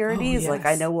insecurities. Oh, yes. Like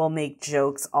I know we'll make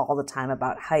jokes all the time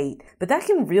about height, but that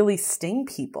can really sting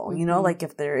people. You know, like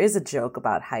if there is a joke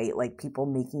about height, like people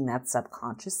making that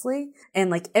subconsciously. And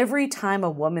like every time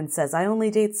a woman says, I only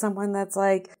date someone that's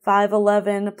like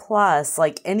 5'11 plus,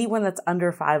 like anyone that's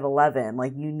under 5'11,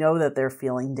 like you know that they're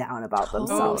feeling down about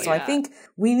themselves. So I think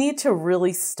we need to really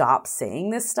stop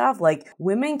saying this stuff. Like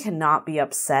women cannot be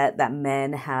upset that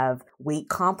men have weight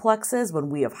complexes when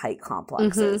we have height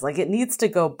complexes. Like it needs to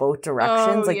go both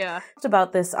directions. I talked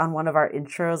about this on one of our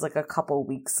intros like a couple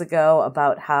weeks ago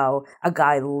about how a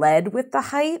guy led with the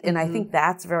height. And I think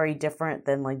that's very different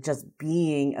than like just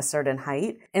being a certain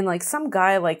height. And like some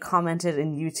guy like commented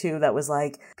in YouTube that was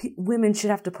like, women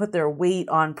should have to put their weight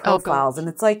on profiles. And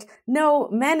it's like, no,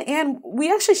 men and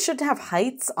we actually shouldn't have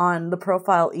heights on the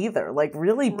profile either. Like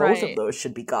really both of those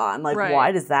should be gone. Like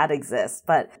why does that exist?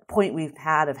 But point we've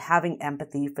had of having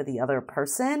empathy for the other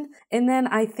person. And then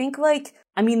I think like,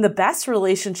 I mean, the best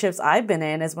relationships I've been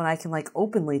in is when I can like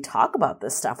openly talk about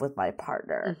this stuff with my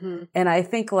partner. And I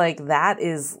think like that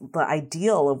is the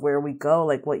ideal of where we go.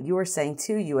 Like what you were saying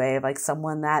too, Yue, of like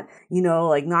someone that, you know,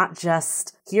 like not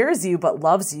just hears you, but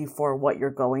loves you for what you're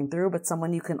going through, but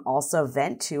someone you can also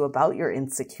vent to about your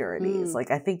insecurities.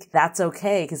 Like I think that's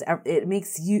okay because it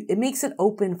makes it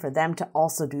open for them to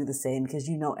also do the same because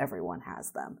you know everyone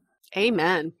has them.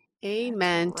 Amen.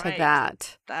 Amen to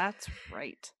that. That's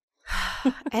right.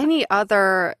 Any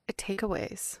other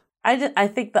takeaways? I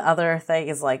think the other thing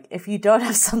is like, if you don't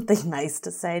have something nice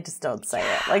to say, just don't say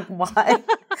it. Like,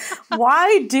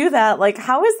 why do that? Like,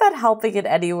 how is that helping in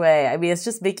any way? I mean, it's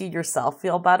just making yourself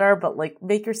feel better, but like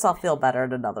make yourself feel better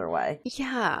in another way.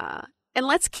 Yeah. And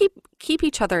let's keep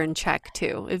each other in check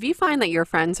too. If you find that your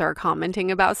friends are commenting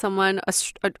about someone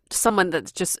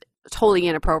that's just totally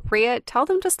inappropriate, tell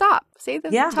them to stop. Say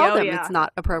that. Tell them it's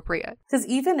not appropriate. Because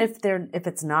even if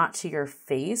it's not to your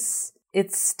face,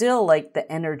 it's still like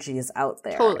the energy is out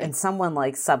there, and someone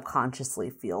like subconsciously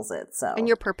feels it. So and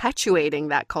you're perpetuating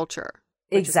that culture.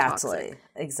 Exactly.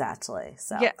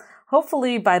 So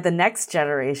hopefully by the next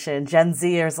generation, Gen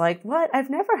Z is like, what? I've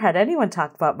never had anyone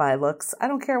talk about my looks. I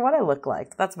don't care what I look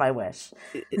like. That's my wish.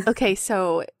 Okay,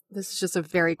 so this is just a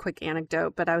very quick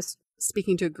anecdote, but I was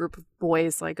speaking to a group of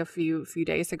boys like a few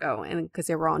days ago, and because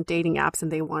they were on dating apps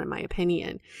and they wanted my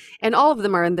opinion, and all of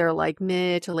them are in their like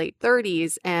mid to late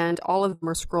 30s, and all of them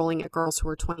are scrolling at girls who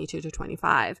are 22 to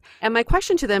 25. And my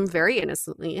question to them very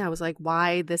innocently, I was like,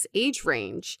 why this age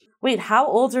range? Wait, how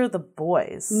old are the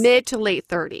boys? Mid to late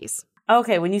 30s.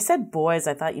 Okay, when you said boys,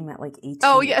 I thought you meant like 18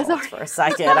 for a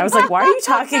second. I was like, why are you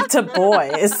talking to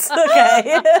boys?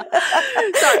 Okay.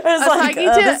 Sorry.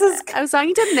 I was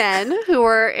talking to men who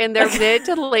were in their mid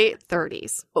to late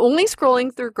 30s, only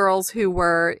scrolling through girls who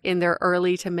were in their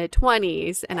early to mid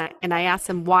 20s. And I asked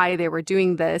them why they were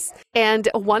doing this. And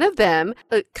one of them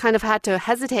kind of had to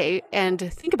hesitate and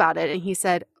think about it. And he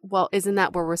said, well, isn't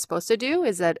that what we're supposed to do?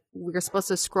 Is that we're supposed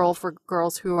to scroll for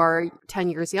girls who are 10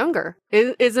 years younger?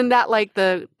 Isn't that like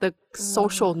the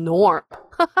social norm?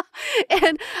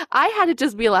 And I had to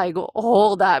just be like,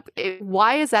 hold up.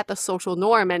 Why is that the social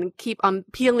norm? And keep on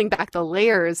peeling back the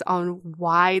layers on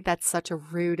why that's such a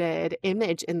rooted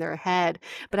image in their head.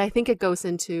 But I think it goes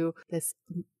into this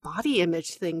body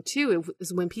image thing too,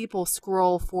 is when people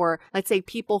scroll for, let's say,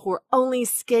 people who are only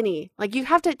skinny. Like you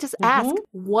have to just ask,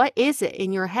 what is it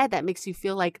in your head that makes you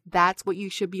feel like that's what you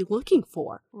should be looking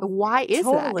for? Why is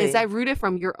that? Is that rooted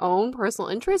from your own personal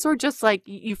interest, or just like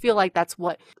you feel like that's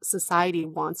what society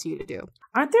wants you to do.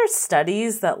 Aren't there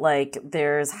studies that like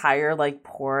there's higher like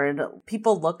porn?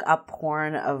 People look up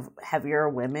porn of heavier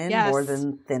women more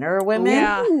than thinner women.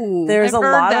 Yeah. There's I've a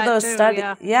heard lot of that those too, studies.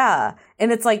 yeah. Yeah.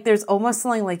 And it's like there's almost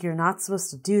something like you're not supposed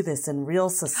to do this in real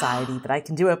society, but I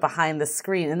can do it behind the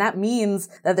screen. And that means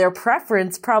that their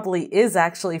preference probably is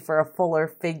actually for a fuller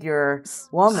figure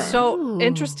woman. So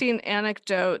interesting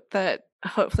anecdote that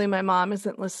hopefully my mom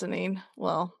isn't listening.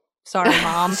 Well, sorry,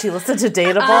 Mom. She listened to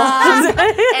Dateable.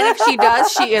 And if she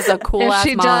does, she is a cool ass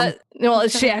mom. Well,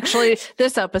 she actually,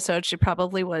 this episode, she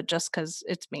probably would just because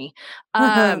it's me.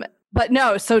 But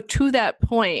no, so to that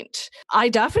point, I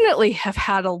definitely have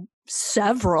had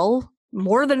several,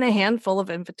 more than a handful of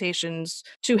invitations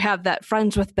to have that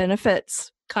friends with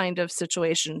benefits kind of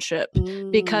situationship,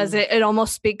 because it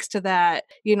almost speaks to that,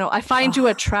 you know, I find you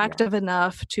attractive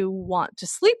enough to want to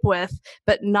sleep with,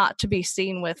 but not to be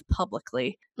seen with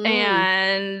publicly.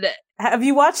 And have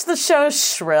you watched the show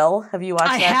Shrill? Have you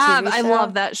watched that have. TV show? I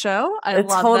love that show. It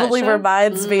totally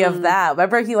reminds me of that.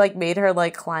 Remember he like made her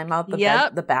like climb out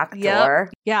the back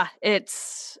door? Yeah,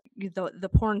 it's the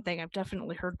porn thing. I've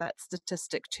definitely heard that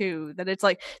statistic too, that it's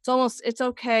like it's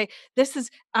okay.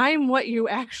 I'm what you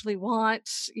actually want,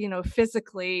 you know,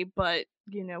 physically, but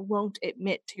you know, won't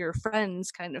admit to your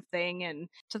friends kind of thing. And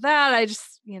to that, I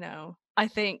just, you know, I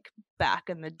think back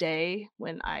in the day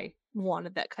when I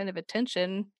wanted that kind of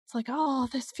attention, it's like, oh,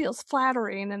 this feels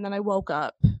flattering. And then I woke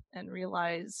up and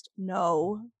realized,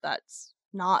 no, that's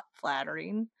not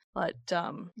flattering. But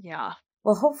yeah.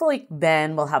 Well, hopefully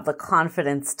Ben will have the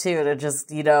confidence too to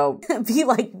just, you know, be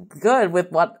like good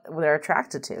with what they're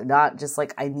attracted to, not just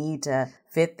like, I need to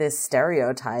fit this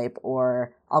stereotype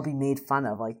or I'll be made fun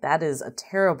of. Like that is a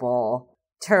terrible,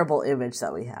 terrible image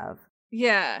that we have.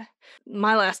 Yeah.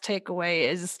 My last takeaway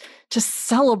is to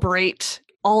celebrate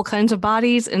all kinds of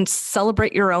bodies and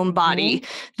celebrate your own body.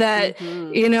 That,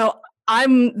 you know,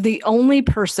 I'm the only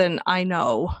person I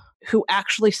know who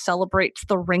actually celebrates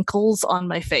the wrinkles on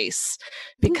my face,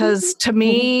 because to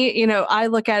me, you know, I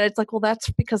look at it, it's like, well, that's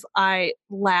because I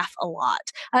laugh a lot.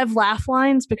 I have laugh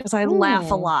lines because I laugh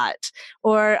a lot,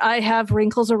 or I have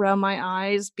wrinkles around my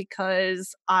eyes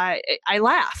because I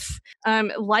laugh.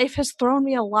 Life has thrown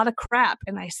me a lot of crap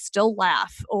and I still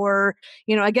laugh. Or,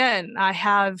 you know, again,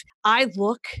 I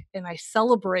look and I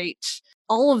celebrate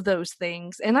all of those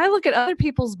things. And I look at other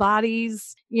people's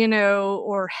bodies, you know,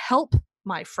 or help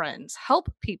my friends,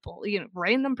 help people, you know,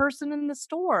 random person in the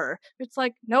store. It's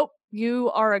like, nope,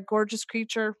 you are a gorgeous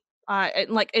creature.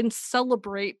 And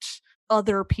celebrate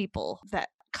other people. That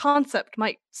concept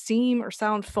might seem or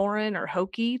sound foreign or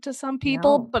hokey to some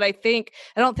people, but I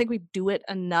don't think we do it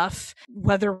enough,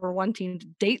 whether we're wanting to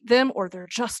date them or they're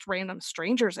just random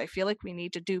strangers. I feel like we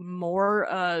need to do more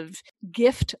of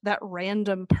gift that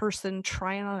random person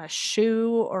trying on a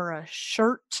shoe or a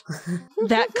shirt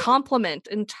that compliment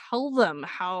and tell them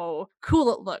how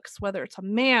cool it looks, whether it's a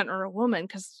man or a woman,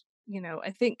 because you know,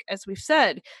 I think, as we've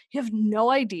said, you have no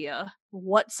idea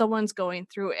what someone's going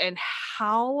through and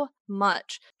how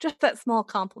much just that small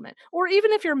compliment. Or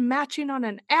even if you're matching on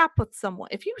an app with someone,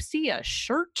 if you see a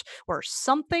shirt or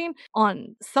something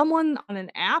on someone on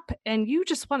an app and you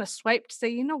just want to swipe to say,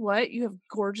 you know what, you have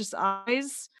gorgeous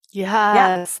eyes.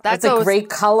 Yes, that's a great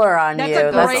color on you.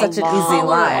 That's such an easy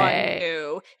line.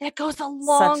 It goes a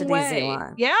long such an way. Easy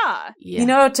line. Yeah. You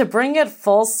know, to bring it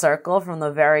full circle from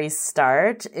the very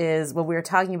start is when we were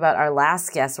talking about our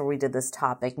last guest where we did this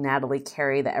topic, Natalie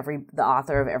Carey, the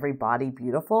author of Every Body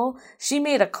Beautiful. She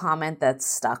made a comment that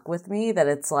stuck with me, that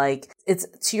it's like, it's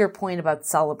to your point about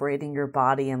celebrating your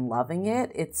body and loving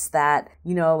it. It's that,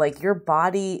 you know, like your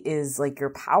body is like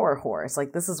your power horse.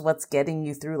 Like this is what's getting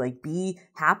you through. Like be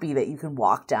happy that you can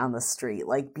walk down the street.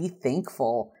 Like be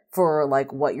thankful for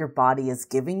like what your body is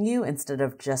giving you instead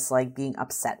of just like being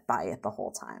upset by it the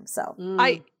whole time. So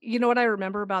you know what I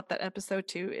remember about that episode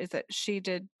too is that she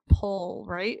did pole,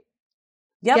 right?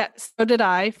 Yep. Yeah, so did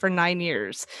I for 9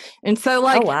 years. And so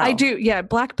like I do,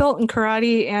 black belt in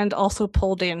karate and also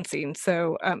pole dancing.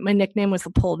 So my nickname was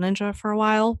the pole ninja for a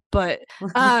while, but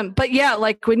yeah,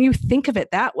 like when you think of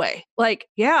it that way, like,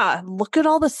 yeah, look at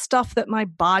all the stuff that my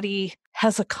body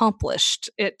has accomplished.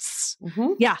 It's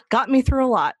got me through a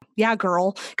lot. Yeah,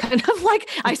 girl. Kind of like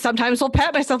I sometimes will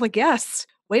pat myself like, yes,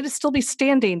 way to still be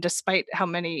standing despite how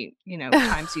many, you know,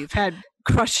 times you've had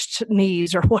crushed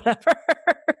knees or whatever.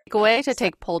 Go away to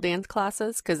take pole dance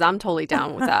classes, because I'm totally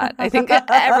down with that. I think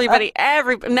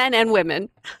every men and women.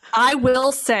 I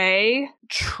will say,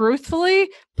 truthfully,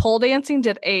 pole dancing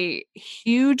had a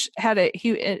huge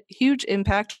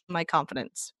impact on my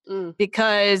confidence,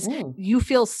 because you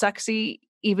feel sexy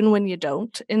even when you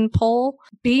don't in pole.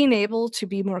 Being able to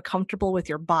be more comfortable with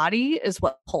your body is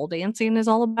what pole dancing is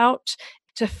all about.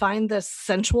 To find this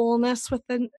sensualness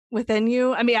within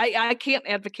you. I mean, I can't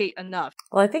advocate enough.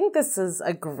 Well, I think this is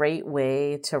a great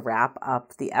way to wrap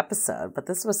up the episode, but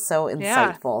this was so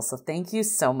insightful. So thank you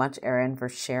so much, Erin, for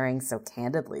sharing so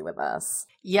candidly with us.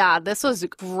 Yeah, this was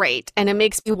great. And it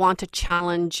makes me want to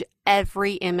challenge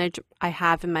every image I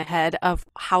have in my head of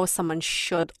how someone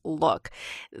should look.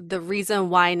 The reason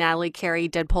why Natalie Carey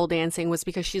did pole dancing was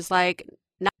because she's like,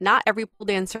 not every pole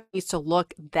dancer needs to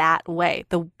look that way,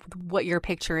 what you're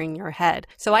picturing in your head.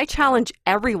 So I challenge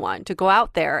everyone to go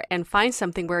out there and find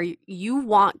something where you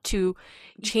want to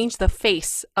change the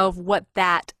face of what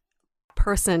that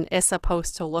person is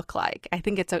supposed to look like. I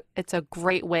think it's a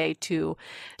great way to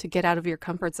get out of your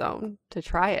comfort zone, to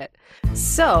try it.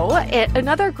 So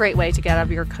another great way to get out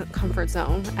of your comfort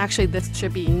zone, actually this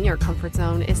should be in your comfort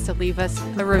zone, is to leave us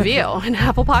a review on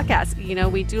Apple Podcasts. You know,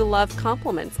 we do love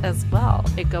compliments as well.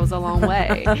 It goes a long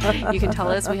way. You can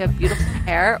tell us we have beautiful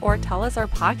hair or tell us our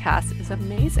podcast is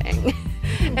amazing.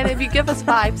 And if you give us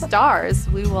 5 stars,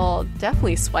 we will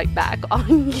definitely swipe back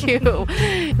on you.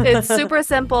 It's super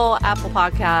simple. Apple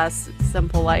Podcasts,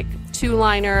 simple like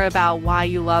 2-liner about why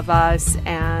you love us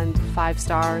and 5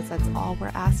 stars. That's all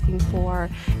we're asking for.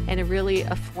 And it really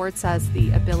affords us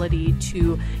the ability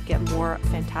to get more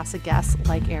fantastic guests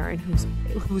like Erin,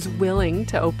 who's willing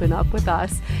to open up with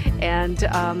us and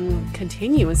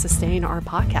continue and sustain our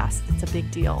podcast. It's a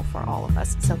big deal for all of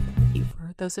us. So thank you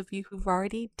for those of you who've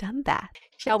already done that.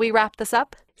 Shall we wrap this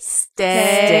up?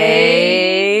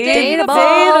 Stay dateable.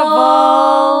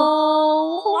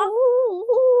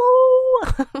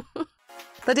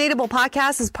 The Dateable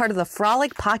Podcast is part of the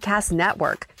Frolic Podcast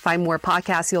Network. Find more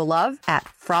podcasts you'll love at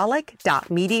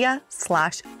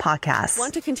frolic.media/podcast.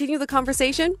 Want to continue the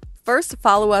conversation? First,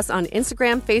 follow us on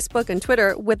Instagram, Facebook, and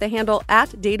Twitter with the handle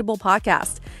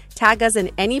 @DateablePodcast. Tag us in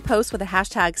any post with the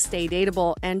hashtag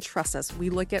StayDateable, and trust us, we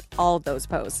look at all of those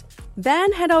posts.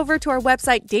 Then head over to our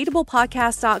website,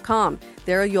 dateablepodcast.com.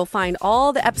 There you'll find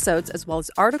all the episodes as well as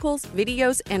articles,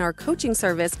 videos, and our coaching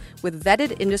service with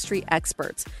vetted industry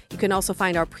experts. You can also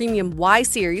find our premium Why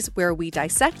series where we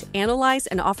dissect, analyze,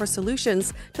 and offer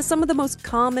solutions to some of the most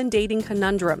common dating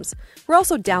conundrums. We're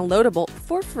also downloadable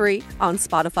for free on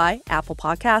Spotify, Apple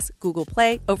Podcasts, Google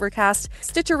Play, Overcast,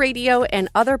 Stitcher Radio, and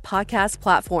other podcast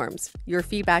platforms. Your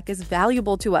feedback is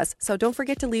valuable to us, so don't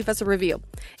forget to leave us a review.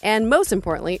 And most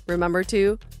importantly, remember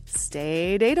to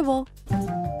stay dateable.